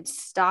 because she could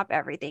stop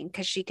everything,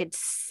 because she could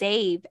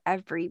save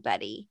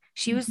everybody.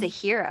 She was the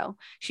hero.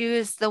 She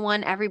was the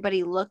one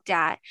everybody looked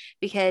at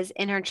because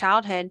in her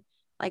childhood,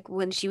 like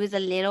when she was a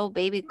little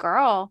baby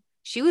girl,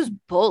 she was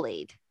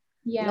bullied.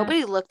 Yeah.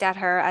 Nobody looked at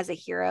her as a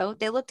hero.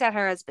 They looked at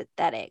her as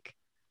pathetic.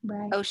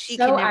 Right. Oh, she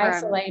so can never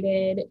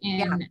isolated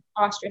and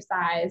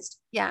ostracized.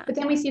 Yeah. But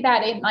then we see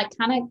that it like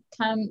kind of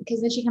come because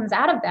then she comes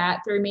out of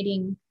that through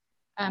meeting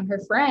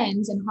her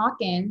friends in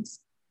Hawkins.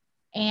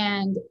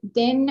 And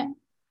then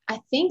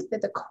I think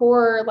that the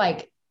core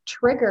like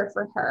trigger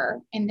for her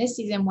in this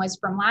season was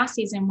from last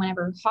season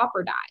whenever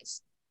Hopper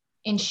dies.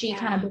 And she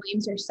kind of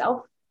blames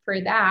herself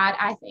for that,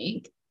 I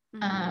think,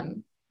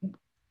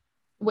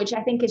 which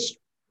I think is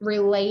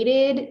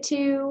related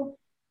to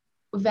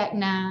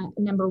Vecna,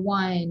 number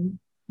one,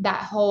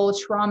 that whole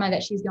trauma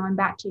that she's going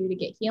back to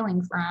get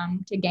healing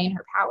from to gain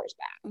her powers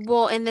back.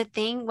 Well, and the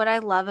thing, what I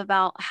love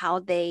about how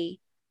they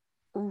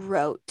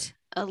wrote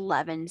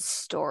 11's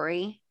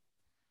story,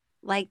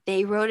 like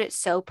they wrote it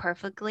so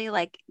perfectly.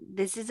 Like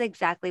this is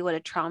exactly what a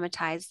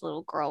traumatized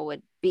little girl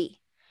would be.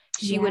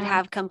 She would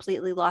have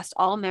completely lost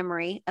all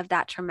memory of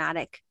that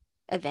traumatic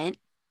event.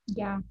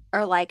 Yeah.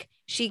 Or like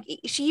she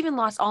even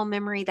lost all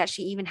memory that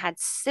she even had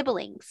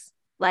siblings.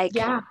 Like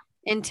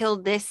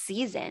until this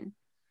season.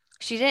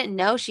 She didn't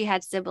know she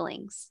had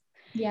siblings.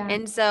 Yeah.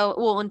 And so,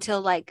 well,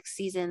 until like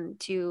season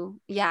 2,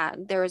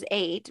 there was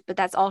 8, but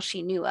that's all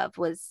she knew of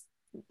was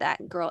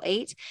that girl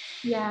 8.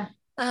 Yeah.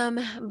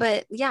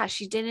 But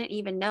she didn't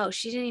even know.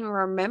 She didn't even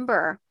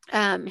remember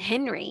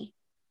Henry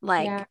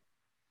at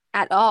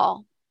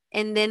all.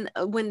 And then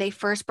when they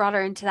first brought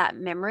her into that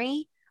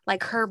memory,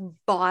 like her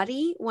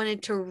body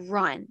wanted to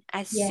run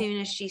as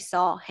soon as she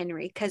saw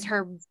Henry because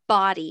her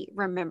body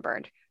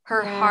remembered.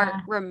 Her heart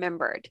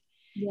remembered.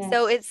 Yes.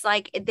 So it's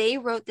like they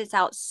wrote this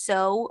out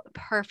so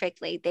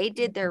perfectly. They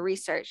did their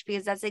research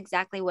because that's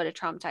exactly what a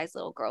traumatized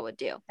little girl would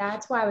do.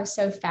 That's why I was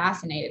so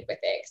fascinated with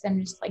it because I'm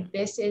just like,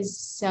 this is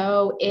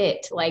so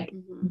it. Like,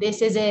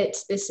 this is it.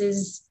 This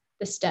is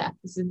the stuff.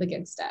 This is the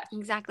good stuff.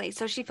 Exactly.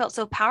 So she felt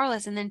so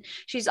powerless. And then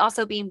she's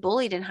also being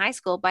bullied in high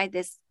school by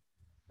this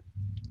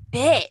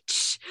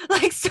bitch.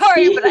 Like,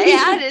 sorry, but I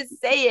had to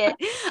say it.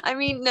 I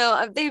mean,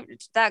 no,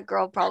 that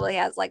girl probably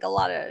has like a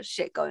lot of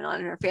shit going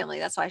on in her family.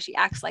 That's why she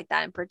acts like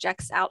that and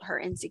projects out her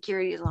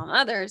insecurities on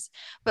others.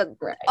 But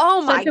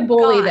oh my God, a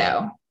bully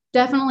though,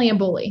 definitely a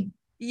bully.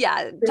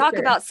 Yeah, For talk sure.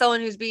 about someone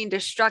who's being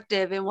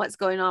destructive and what's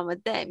going on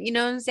with them. You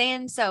know what I'm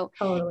saying? So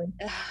Totally.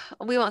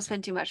 we won't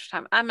spend too much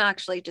time. I'm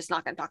actually just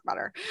not going to talk about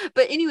her.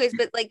 But anyways,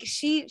 but like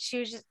she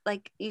was just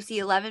like, you see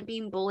 11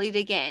 being bullied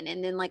again,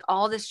 and then like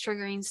all this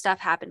triggering stuff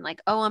happened,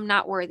 like, oh, I'm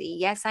not worthy.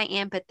 Yes, I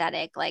am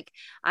pathetic. Like,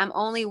 I'm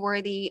only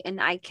worthy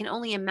and I can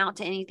only amount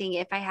to anything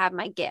if I have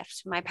my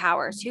gifts, my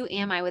powers. Who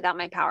am I without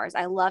my powers?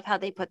 I love how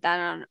they put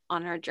that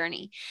on her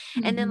journey.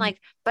 And then Mm-hmm.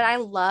 like, but I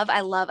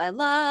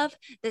love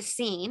the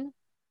scene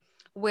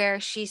where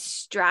she's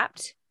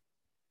strapped.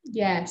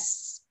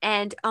 Yes,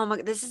 And oh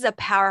my, this is a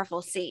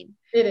powerful scene.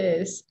 it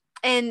is.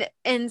 And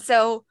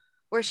so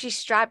where she's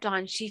strapped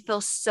on, she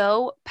feels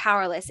so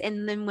powerless.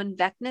 And then when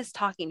Vecna's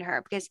talking to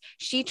her, because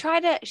she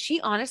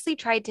honestly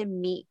tried to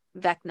meet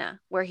Vecna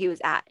where he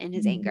was at in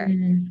his anger.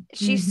 Mm-hmm.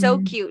 She's so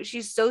Mm-hmm. cute.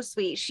 She's so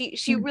sweet.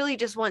 She really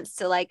just wants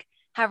to like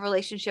have a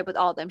relationship with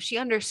all of them. She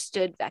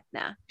understood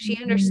Vecna. She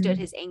understood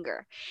Mm-hmm. his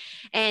anger.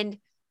 And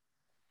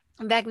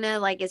Vecna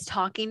like is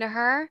talking to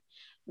her,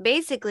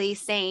 basically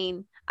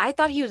saying, I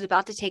thought he was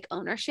about to take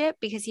ownership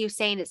because he was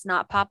saying it's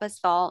not Papa's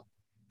fault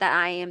that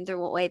I am the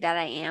way that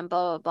I am,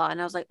 blah blah blah.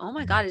 And I was like, oh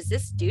my God, is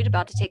this dude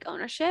about to take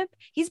ownership?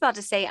 He's about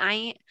to say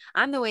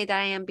I'm the way that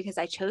I am because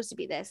I chose to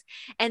be this.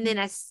 And then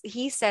as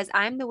he says,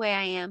 I'm the way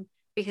I am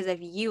because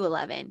of you,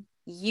 11.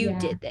 You Yeah,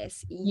 did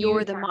this. you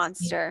You're the cast me.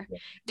 monster.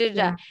 Da, da, da.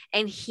 Yeah.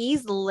 And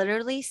he's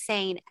literally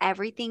saying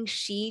everything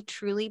she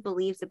truly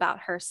believes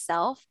about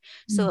herself.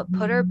 So it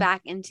put her Mm-hmm.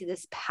 back into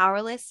this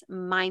powerless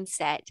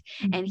mindset.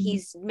 And Mm-hmm.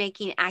 he's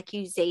making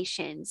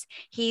accusations.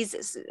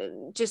 He's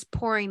just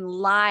pouring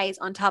lies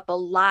on top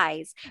of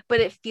lies. But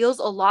it feels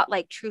a lot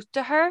like truth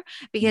to her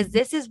because Mm-hmm.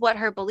 this is what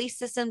her belief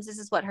systems, this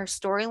is what her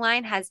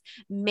storyline has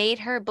made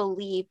her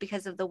believe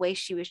because of the way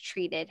she was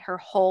treated her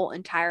whole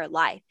entire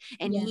life.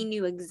 And Yeah. he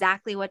knew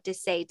exactly what to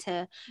say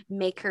to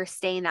make her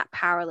stay in that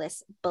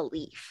powerless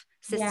belief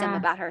system Yeah.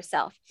 about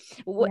herself.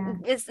 Yeah.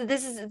 This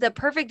is the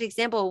perfect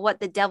example of what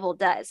the devil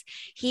does.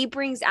 He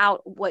brings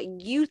out what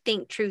you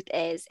think truth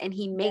is and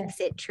he Yes. makes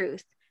it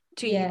truth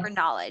to your Yes.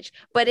 knowledge,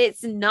 but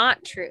it's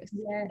not truth.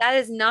 Yes. That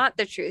is not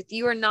the truth.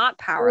 You are not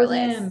For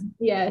powerless. him.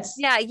 Yes.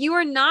 Yeah, you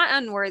are not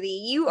unworthy.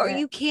 Yeah.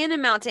 You can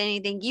amount to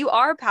anything. You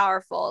are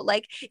powerful.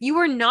 Like, you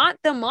are not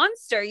the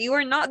monster. You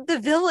are not the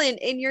villain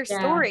in your Yeah.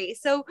 story.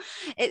 So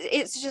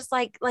it's just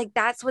like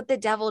that's what the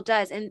devil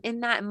does. And in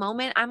that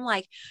moment, I'm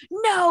like,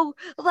 no,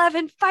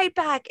 11, fight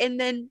back. And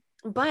then,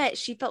 but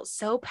she felt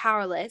so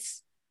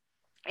powerless.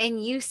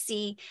 And you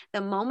see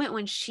the moment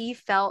when she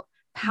felt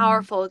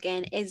powerful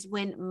again is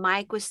when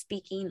Mike was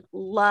speaking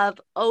love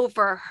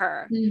over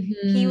her.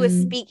 He was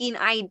Mm-hmm. speaking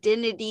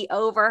identity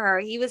over her.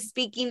 He was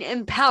speaking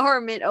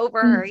empowerment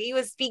over her. He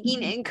was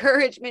speaking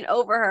encouragement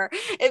over her.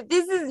 If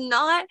this is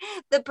not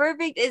the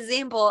perfect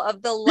example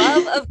of the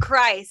love of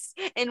Christ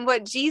and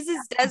what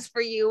Jesus does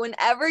for you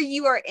whenever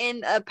you are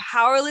in a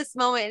powerless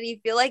moment and you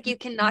feel like you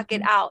cannot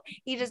get out,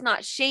 he does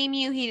not shame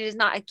you. He does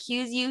not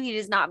accuse you. He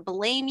does not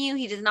blame you.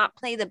 He does not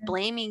play the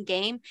blaming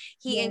game.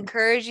 He Yes.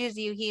 encourages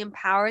you. He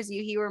empowers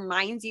you. He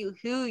reminds you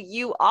who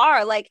you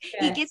are. Like,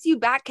 he Yes. gets you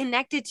back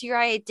connected to your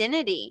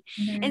identity.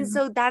 And Mhm.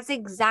 so that's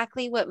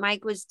exactly what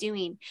Mike was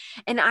doing.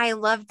 And I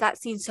loved that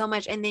scene so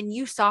much. And then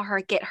you saw her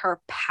get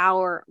her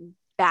power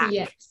back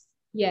Yes.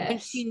 when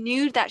Yes. she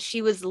knew that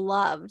she was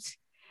loved.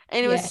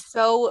 And it was Yes.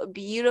 so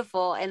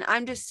beautiful. And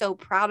I'm just so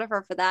proud of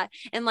her for that.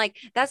 And like,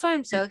 that's why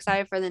I'm so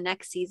excited for the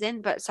next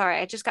season. But sorry,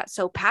 I just got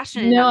so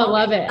passionate in No, that I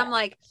moment.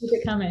 love it. Keep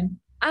it coming.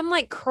 I'm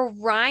like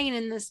crying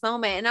in this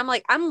moment. And I'm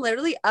like, I'm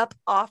literally up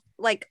off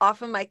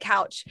of my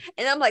couch.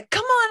 And I'm like,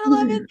 come on,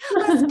 11,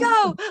 let's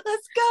go.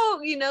 Let's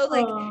go.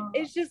 Like, Oh,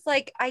 it's just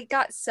like, I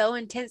got so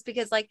intense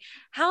because like,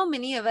 how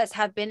many of us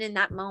have been in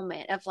that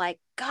moment of like,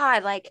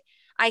 God, like,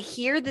 I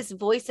hear this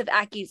voice of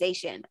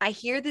accusation. I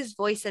hear this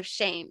voice of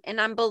shame and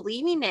I'm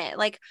believing it.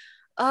 Like,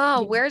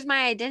 oh, yeah. where's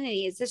my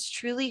identity? Is this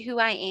truly who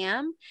I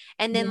am?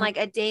 And then Yeah. like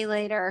a day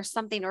later or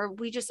something, or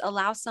we just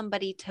allow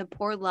somebody to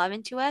pour love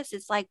into us.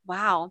 It's like,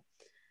 wow,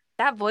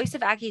 that voice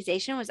of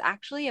accusation was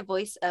actually a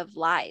voice of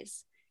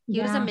lies.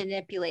 He was a Yeah.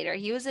 manipulator.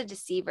 He was a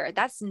deceiver.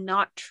 That's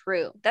not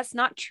true. That's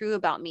not true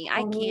about me.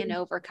 I can Totally.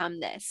 overcome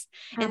this.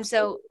 And Absolutely.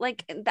 so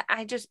like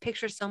I just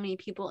picture so many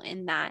people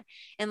in that.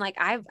 And like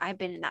I've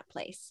been in that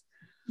place.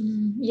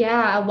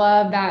 Yeah, I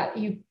love that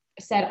you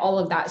said all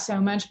of that so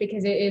much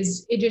because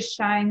it just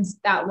shines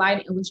that light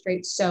and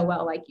illustrates so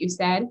well, like you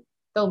said,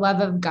 the love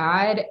of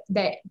God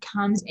that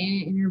comes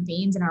in and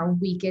intervenes in our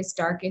weakest,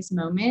 darkest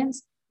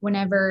moments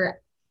whenever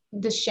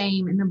the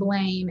shame and the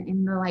blame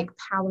and the like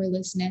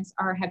powerlessness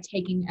have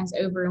taken us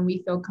over and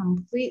we feel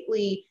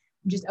completely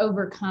just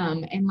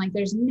overcome and like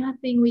there's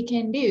nothing we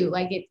can do.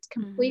 Like it's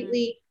Mm-hmm.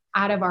 completely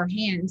out of our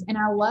hands. And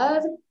I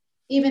love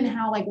even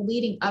how like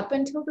leading up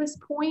until this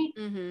point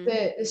Mm-hmm.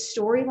 the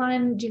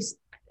storyline just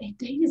they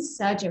did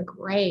such a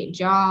great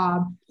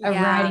job of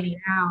Yeah. writing it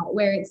out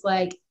where it's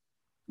like,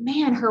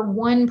 man, her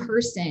one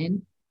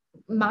person,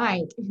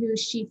 Mike, who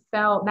she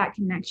felt that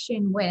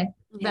connection with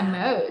the Yeah.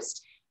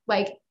 most,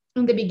 like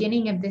in the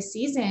beginning of this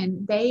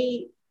season,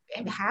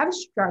 have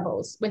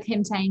struggles with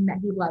him saying that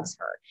he loves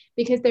her,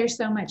 because there's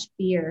so much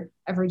fear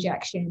of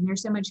rejection.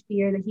 There's so much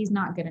fear that he's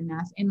not good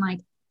enough. And like,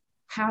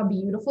 how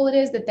beautiful it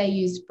is that they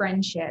use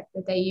friendship,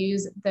 that they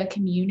use the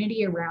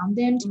community around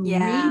them to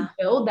Yeah.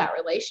 rebuild that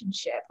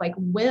relationship. Like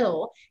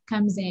Will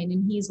comes in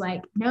and he's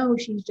like, no,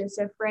 she's just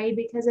afraid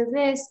because of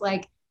this.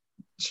 Like,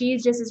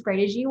 she's just as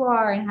afraid as you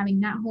are, and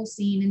having that whole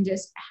scene, and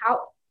just how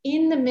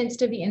in the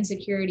midst of the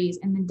insecurities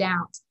and the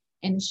doubts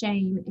and the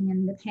shame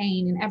and the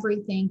pain and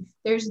everything,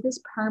 there's this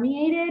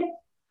permeated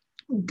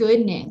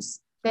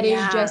goodness that is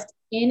Yeah. just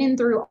in and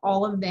through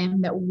all of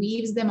them, that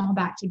weaves them all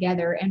back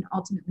together. And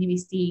ultimately we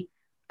see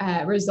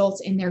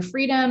results in their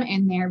freedom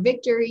and their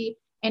victory.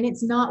 And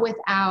it's not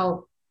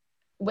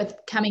with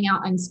coming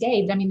out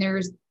unscathed. I mean,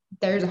 there's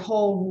a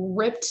whole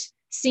ripped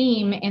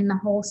seam in the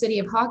whole city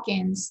of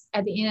Hawkins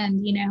at the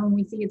end, you know, when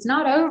we see it's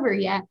not over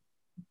yet,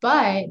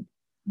 but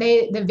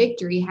the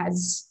victory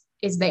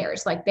is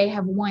theirs. Like, they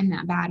have won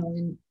that battle.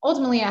 And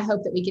ultimately I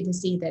hope that we get to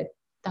see that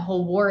the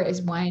whole war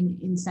is won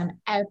in some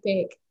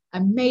epic,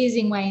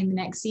 amazing way in the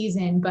next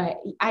season. But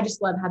I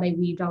just love how they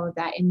weaved all of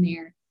that in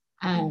there.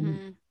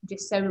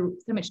 Just so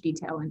much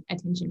detail and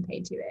attention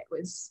paid to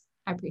it.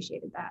 I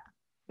appreciated that.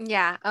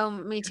 Yeah. Oh,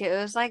 me too. It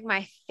was like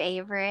my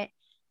favorite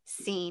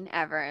scene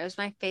ever. It was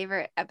my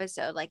favorite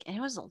episode. Like, and it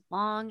was a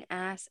long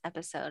ass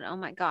episode. Oh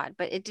my God.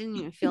 But it didn't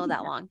even feel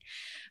that long.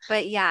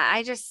 But yeah,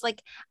 I just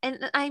like,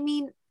 and I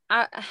mean,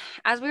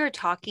 as we were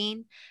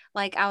talking,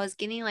 like, I was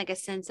getting like a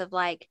sense of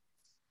like,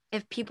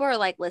 if people are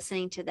like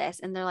listening to this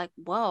and they're like,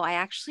 whoa, I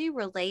actually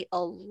relate a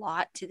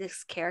lot to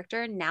this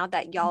character now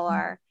that y'all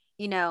are,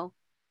 you know,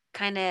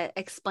 kind of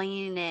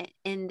explaining it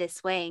in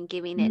this way and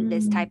giving it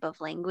this Mm, type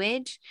of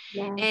language.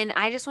 yeah. And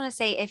I just want to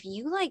say, if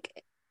you like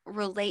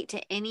relate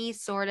to any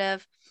sort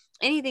of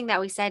anything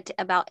that we said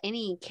about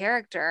any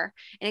character,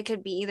 and it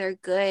could be either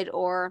good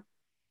or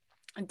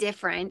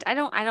different. I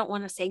don't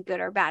want to say good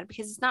or bad,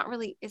 because it's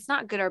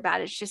not good or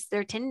bad. It's just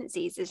their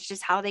tendencies. It's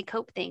just how they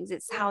cope things.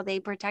 It's how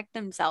they protect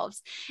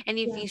themselves. And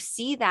if Yeah. you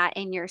see that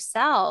in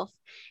yourself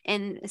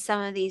and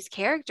some of these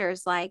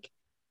characters, like,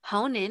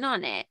 hone in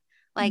on it.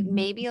 Like, Mhm.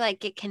 maybe like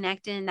get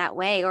connected in that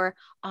way. Or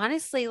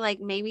honestly, like,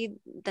 maybe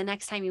the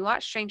next time you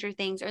watch Stranger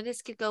Things, or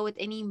this could go with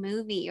any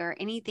movie or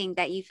anything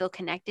that you feel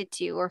connected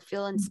to or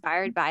feel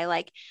inspired by,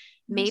 like,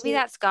 maybe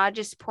that's God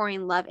just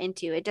pouring love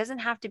into. It doesn't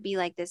have to be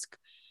like this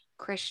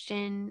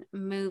Christian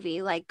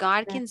movie. Like,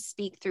 God Yeah. can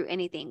speak through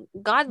anything.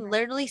 God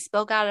literally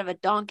spoke out of a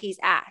donkey's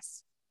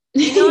ass.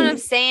 You know what I'm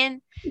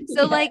saying?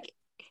 So Yeah. like,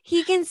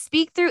 he can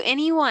speak through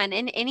anyone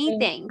and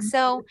anything. Thank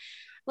So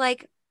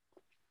like,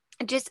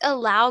 just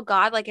allow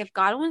God, like, if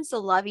God wants to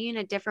love you in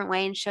a different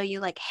way and show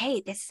you like,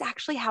 hey, this is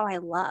actually how I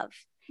love.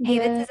 Hey,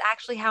 this Yeah. is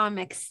actually how I'm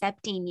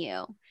accepting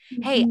you.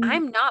 Hey, Mhm.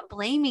 I'm not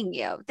blaming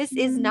you. This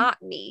is Mhm.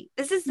 not me.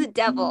 This is the Mhm.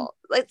 devil.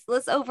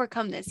 Let's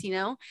overcome this, you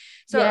know?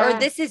 So, or Yeah.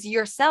 this is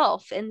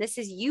yourself, and this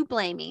is you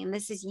blaming, and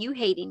this is you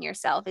hating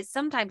yourself. It's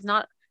sometimes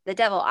not the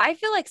devil. I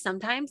feel like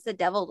sometimes the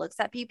devil looks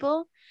at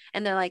people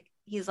and they're like,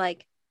 he's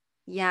like,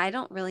 yeah, I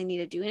don't really need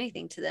to do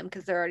anything to them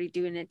because they're already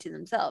doing it to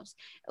themselves.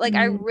 Like,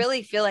 I Mhm.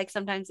 really feel like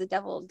sometimes the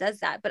devil does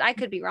that, but I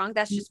could be wrong.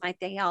 That's just my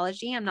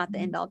theology. I'm not the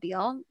end all be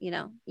all. You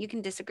know, you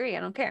can disagree. I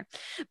don't care.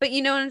 But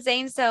you know what I'm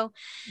saying? So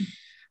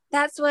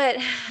that's what,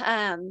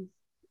 um,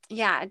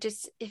 yeah,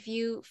 just if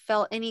you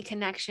felt any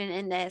connection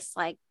in this,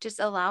 like, just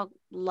allow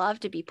love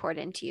to be poured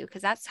into you,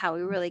 because that's how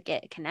we really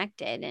get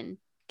connected and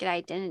get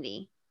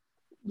identity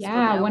spoken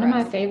Yeah, one over of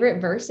my us. favorite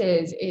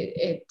verses,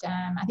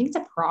 I think it's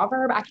a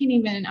proverb.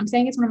 I'm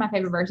saying it's one of my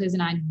favorite verses,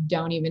 and I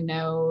don't even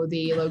know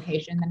the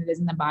location that it is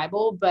in the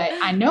Bible, but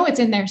I know it's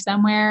in there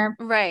somewhere.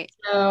 Right.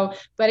 So,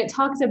 but it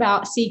talks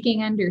about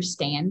seeking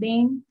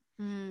understanding,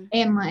 Mm,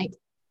 and like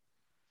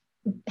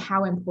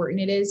how important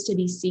it is to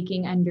be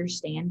seeking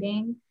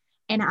understanding.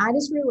 And I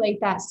just relate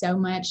that so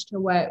much to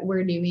what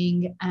we're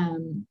doing,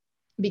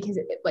 because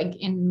like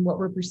in what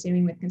we're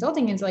pursuing with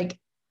consulting is like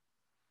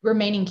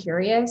remaining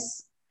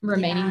curious,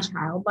 remaining yeah.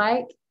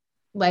 childlike.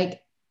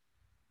 Like,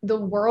 the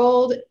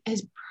world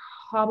has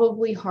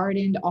probably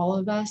hardened all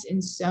of us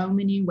in so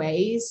many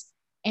ways.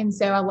 And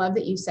so I love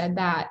that you said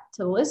that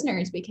to the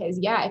listeners, because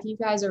yeah, if you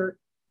guys are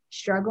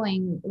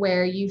struggling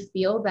where you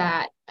feel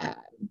that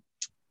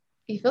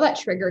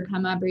trigger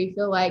come up, or you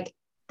feel like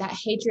that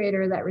hatred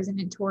or that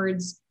resentment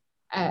towards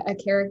a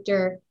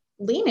character,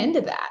 lean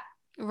into that.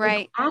 Like,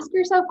 Right. ask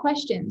yourself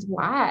questions.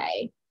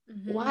 Why?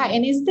 Mm-hmm.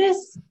 And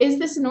is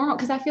this normal?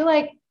 Because I feel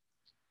like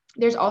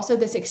there's also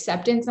this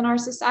acceptance in our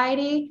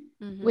society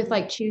with Mm-hmm.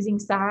 like choosing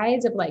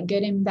sides of like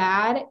good and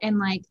bad, and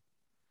like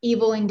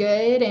evil and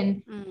good,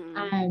 and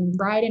Mm-hmm.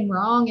 right and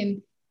wrong.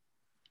 And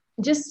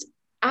just,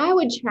 I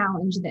would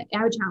challenge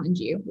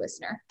you,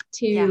 listener,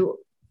 Yeah. to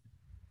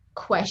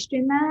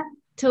question that,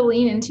 to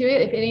lean into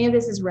it. If any of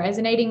this is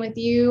resonating with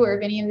you, or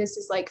if any of this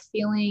is like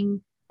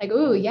feeling like,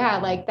 oh yeah,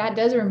 like that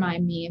does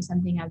remind me of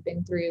something I've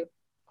been through,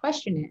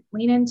 question it,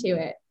 lean into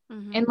it,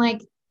 Mm-hmm. and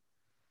like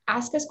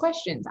ask us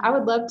questions. I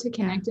would love to Yeah.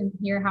 connect and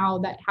hear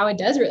how it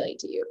does relate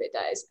to you, if it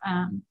does.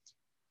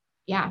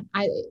 Yeah,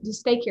 I just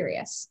stay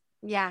curious.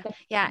 Yeah.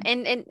 Yeah.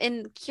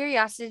 And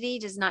curiosity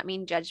does not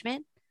mean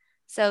judgment.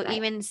 So Right.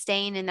 even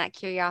staying in that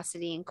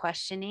curiosity and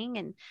questioning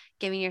and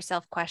giving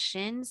yourself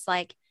questions,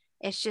 like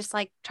it's just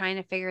like trying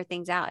to figure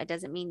things out. It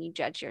doesn't mean you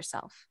judge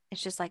yourself.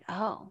 It's just like,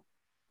 oh,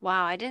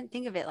 wow, I didn't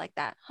think of it like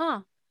that.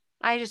 Huh.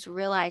 I just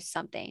realized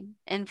something.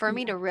 And for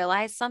me Yeah. to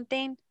realize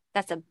something,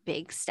 that's a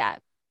big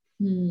step.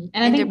 And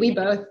I And think to, we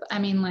both, I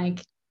mean, like,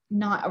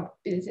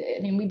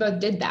 we both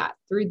did that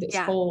through this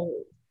yeah.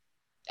 whole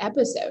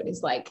episode.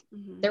 Is like,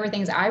 Mhm. there were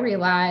things I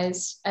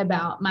realized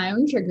about my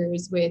own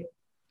triggers with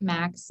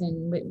Max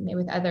and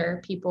with other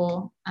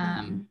people.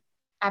 Mhm.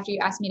 After you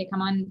asked me to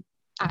come on,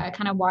 I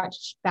kind of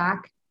watched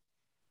back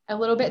a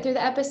little bit through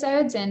the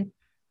episodes, and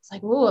it's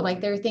like, whoa, like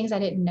there are things I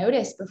didn't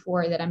notice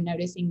before that I'm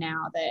noticing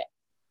now that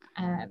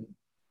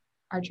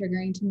are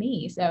triggering to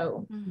me.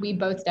 So we Mhm.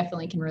 both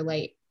definitely can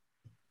relate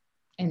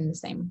in the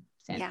same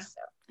Yeah, sense.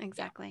 So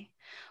exactly.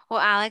 Well,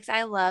 Alex,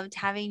 I loved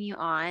having you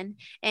on.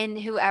 And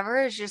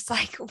whoever is just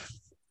like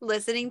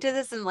listening to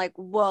this and like,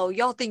 whoa,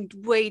 y'all think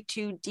way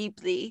too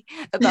deeply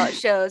about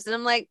shows. And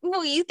I'm like,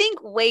 well, you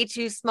think way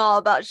too small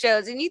about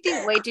shows and you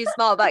think way too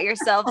small about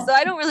yourself. So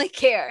I don't really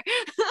care.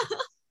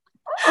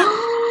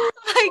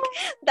 Like,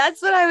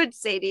 that's what I would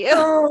say to you.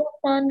 so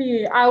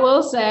funny. I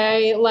will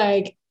say,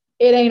 like,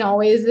 it ain't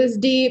always this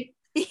deep,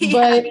 Yeah.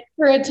 but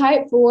for a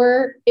type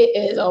 4,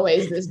 it is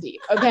always this deep.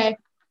 Okay.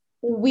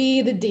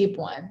 We, the deep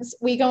ones,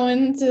 we go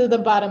into the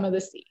bottom of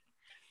the sea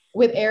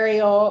with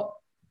Ariel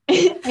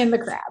and the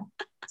crab.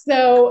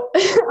 So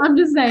I'm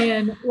just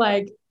saying,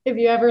 like, if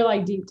you ever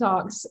like deep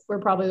talks, we're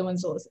probably the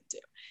ones to listen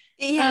to.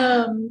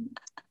 Yeah.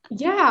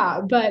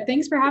 Yeah, but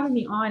thanks for having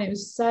me on. It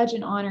was such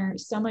an honor,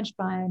 so much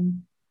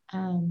fun.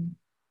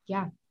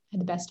 Yeah,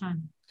 had the best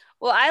time.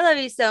 Well, I love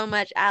you so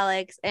much,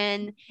 Alex.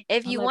 And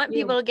if I you love want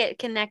people you. to get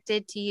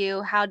connected to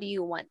you, how do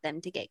you want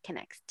them to get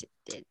connected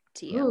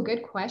to you? Ooh,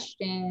 good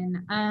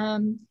question.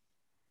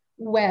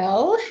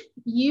 Well,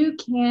 you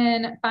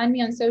can find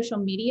me on social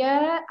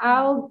media.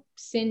 I'll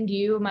send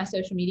you my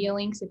social media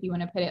links if you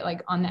want to put it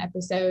like on the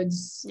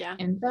episode's Yeah.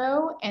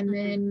 info. And Mhm.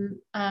 then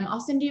I'll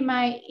send you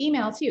my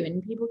email too.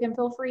 And people can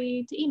feel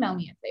free to email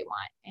me if they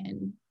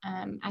want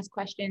and ask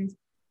questions.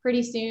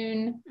 Pretty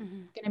soon,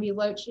 Mhm. going to be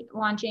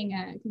launching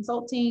a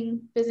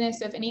consulting business.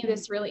 So if any of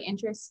this really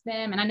interests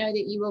them, and I know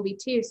that you will be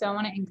too. So I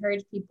want to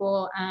encourage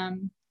people,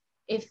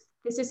 if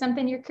this is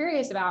something you're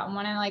curious about and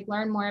want to like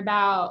learn more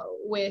about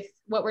with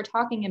what we're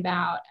talking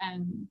about,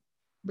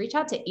 reach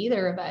out to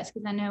either of us,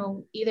 because I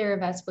know either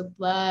of us would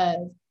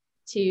love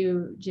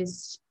to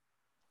just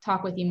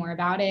talk with you more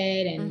about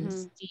it and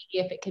Mhm. see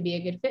if it could be a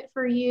good fit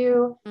for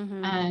you,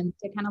 Mhm.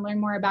 to kind of learn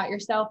more about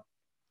yourself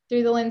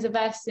through the lens of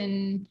us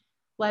and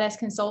let us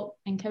consult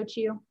and coach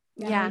you.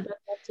 I know we Yeah. both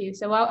love to.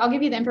 So I'll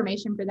give you the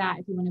information for that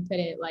if you want to put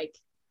it like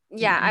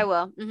Yeah, I in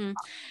will. Mhm.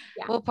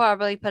 yeah. We'll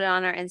probably put it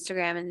on our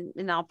Instagram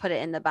and I'll put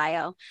it in the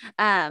bio.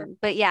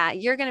 But yeah,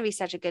 you're going to be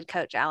such a good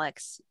coach,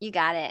 Alex. You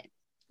got it.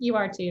 You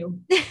are too.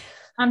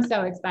 I'm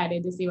so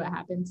excited to see what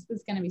happens.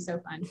 It's going to be so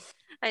fun.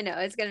 I know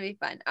it's going to be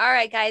fun. All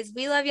right, guys,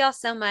 we love y'all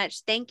so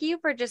much. Thank you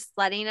for just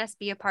letting us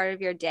be a part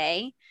of your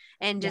day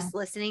and Yeah. just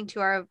listening to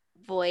our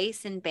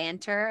voice and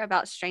banter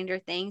about Stranger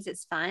Things.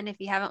 It's fun. If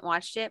you haven't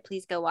watched it,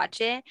 please go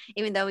watch it,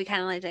 even though we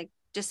kind of like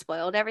just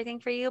spoiled everything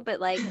for you, but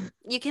like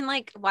you can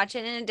like watch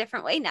it in a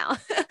different way now.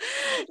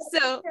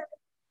 So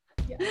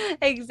Yeah.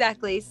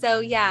 exactly.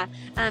 So yeah,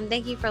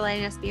 thank you for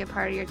letting us be a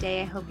part of your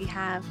day. I hope you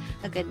have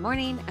a good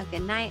morning, a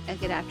good night, a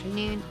good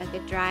afternoon, a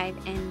good drive,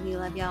 and we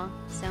love y'all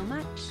so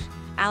much.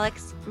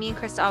 Alex, me and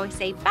Krista always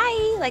say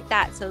bye like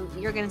that, so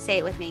you're gonna say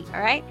it with me.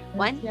 All right,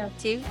 1, Yeah.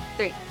 2,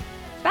 3,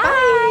 Bye.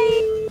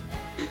 bye.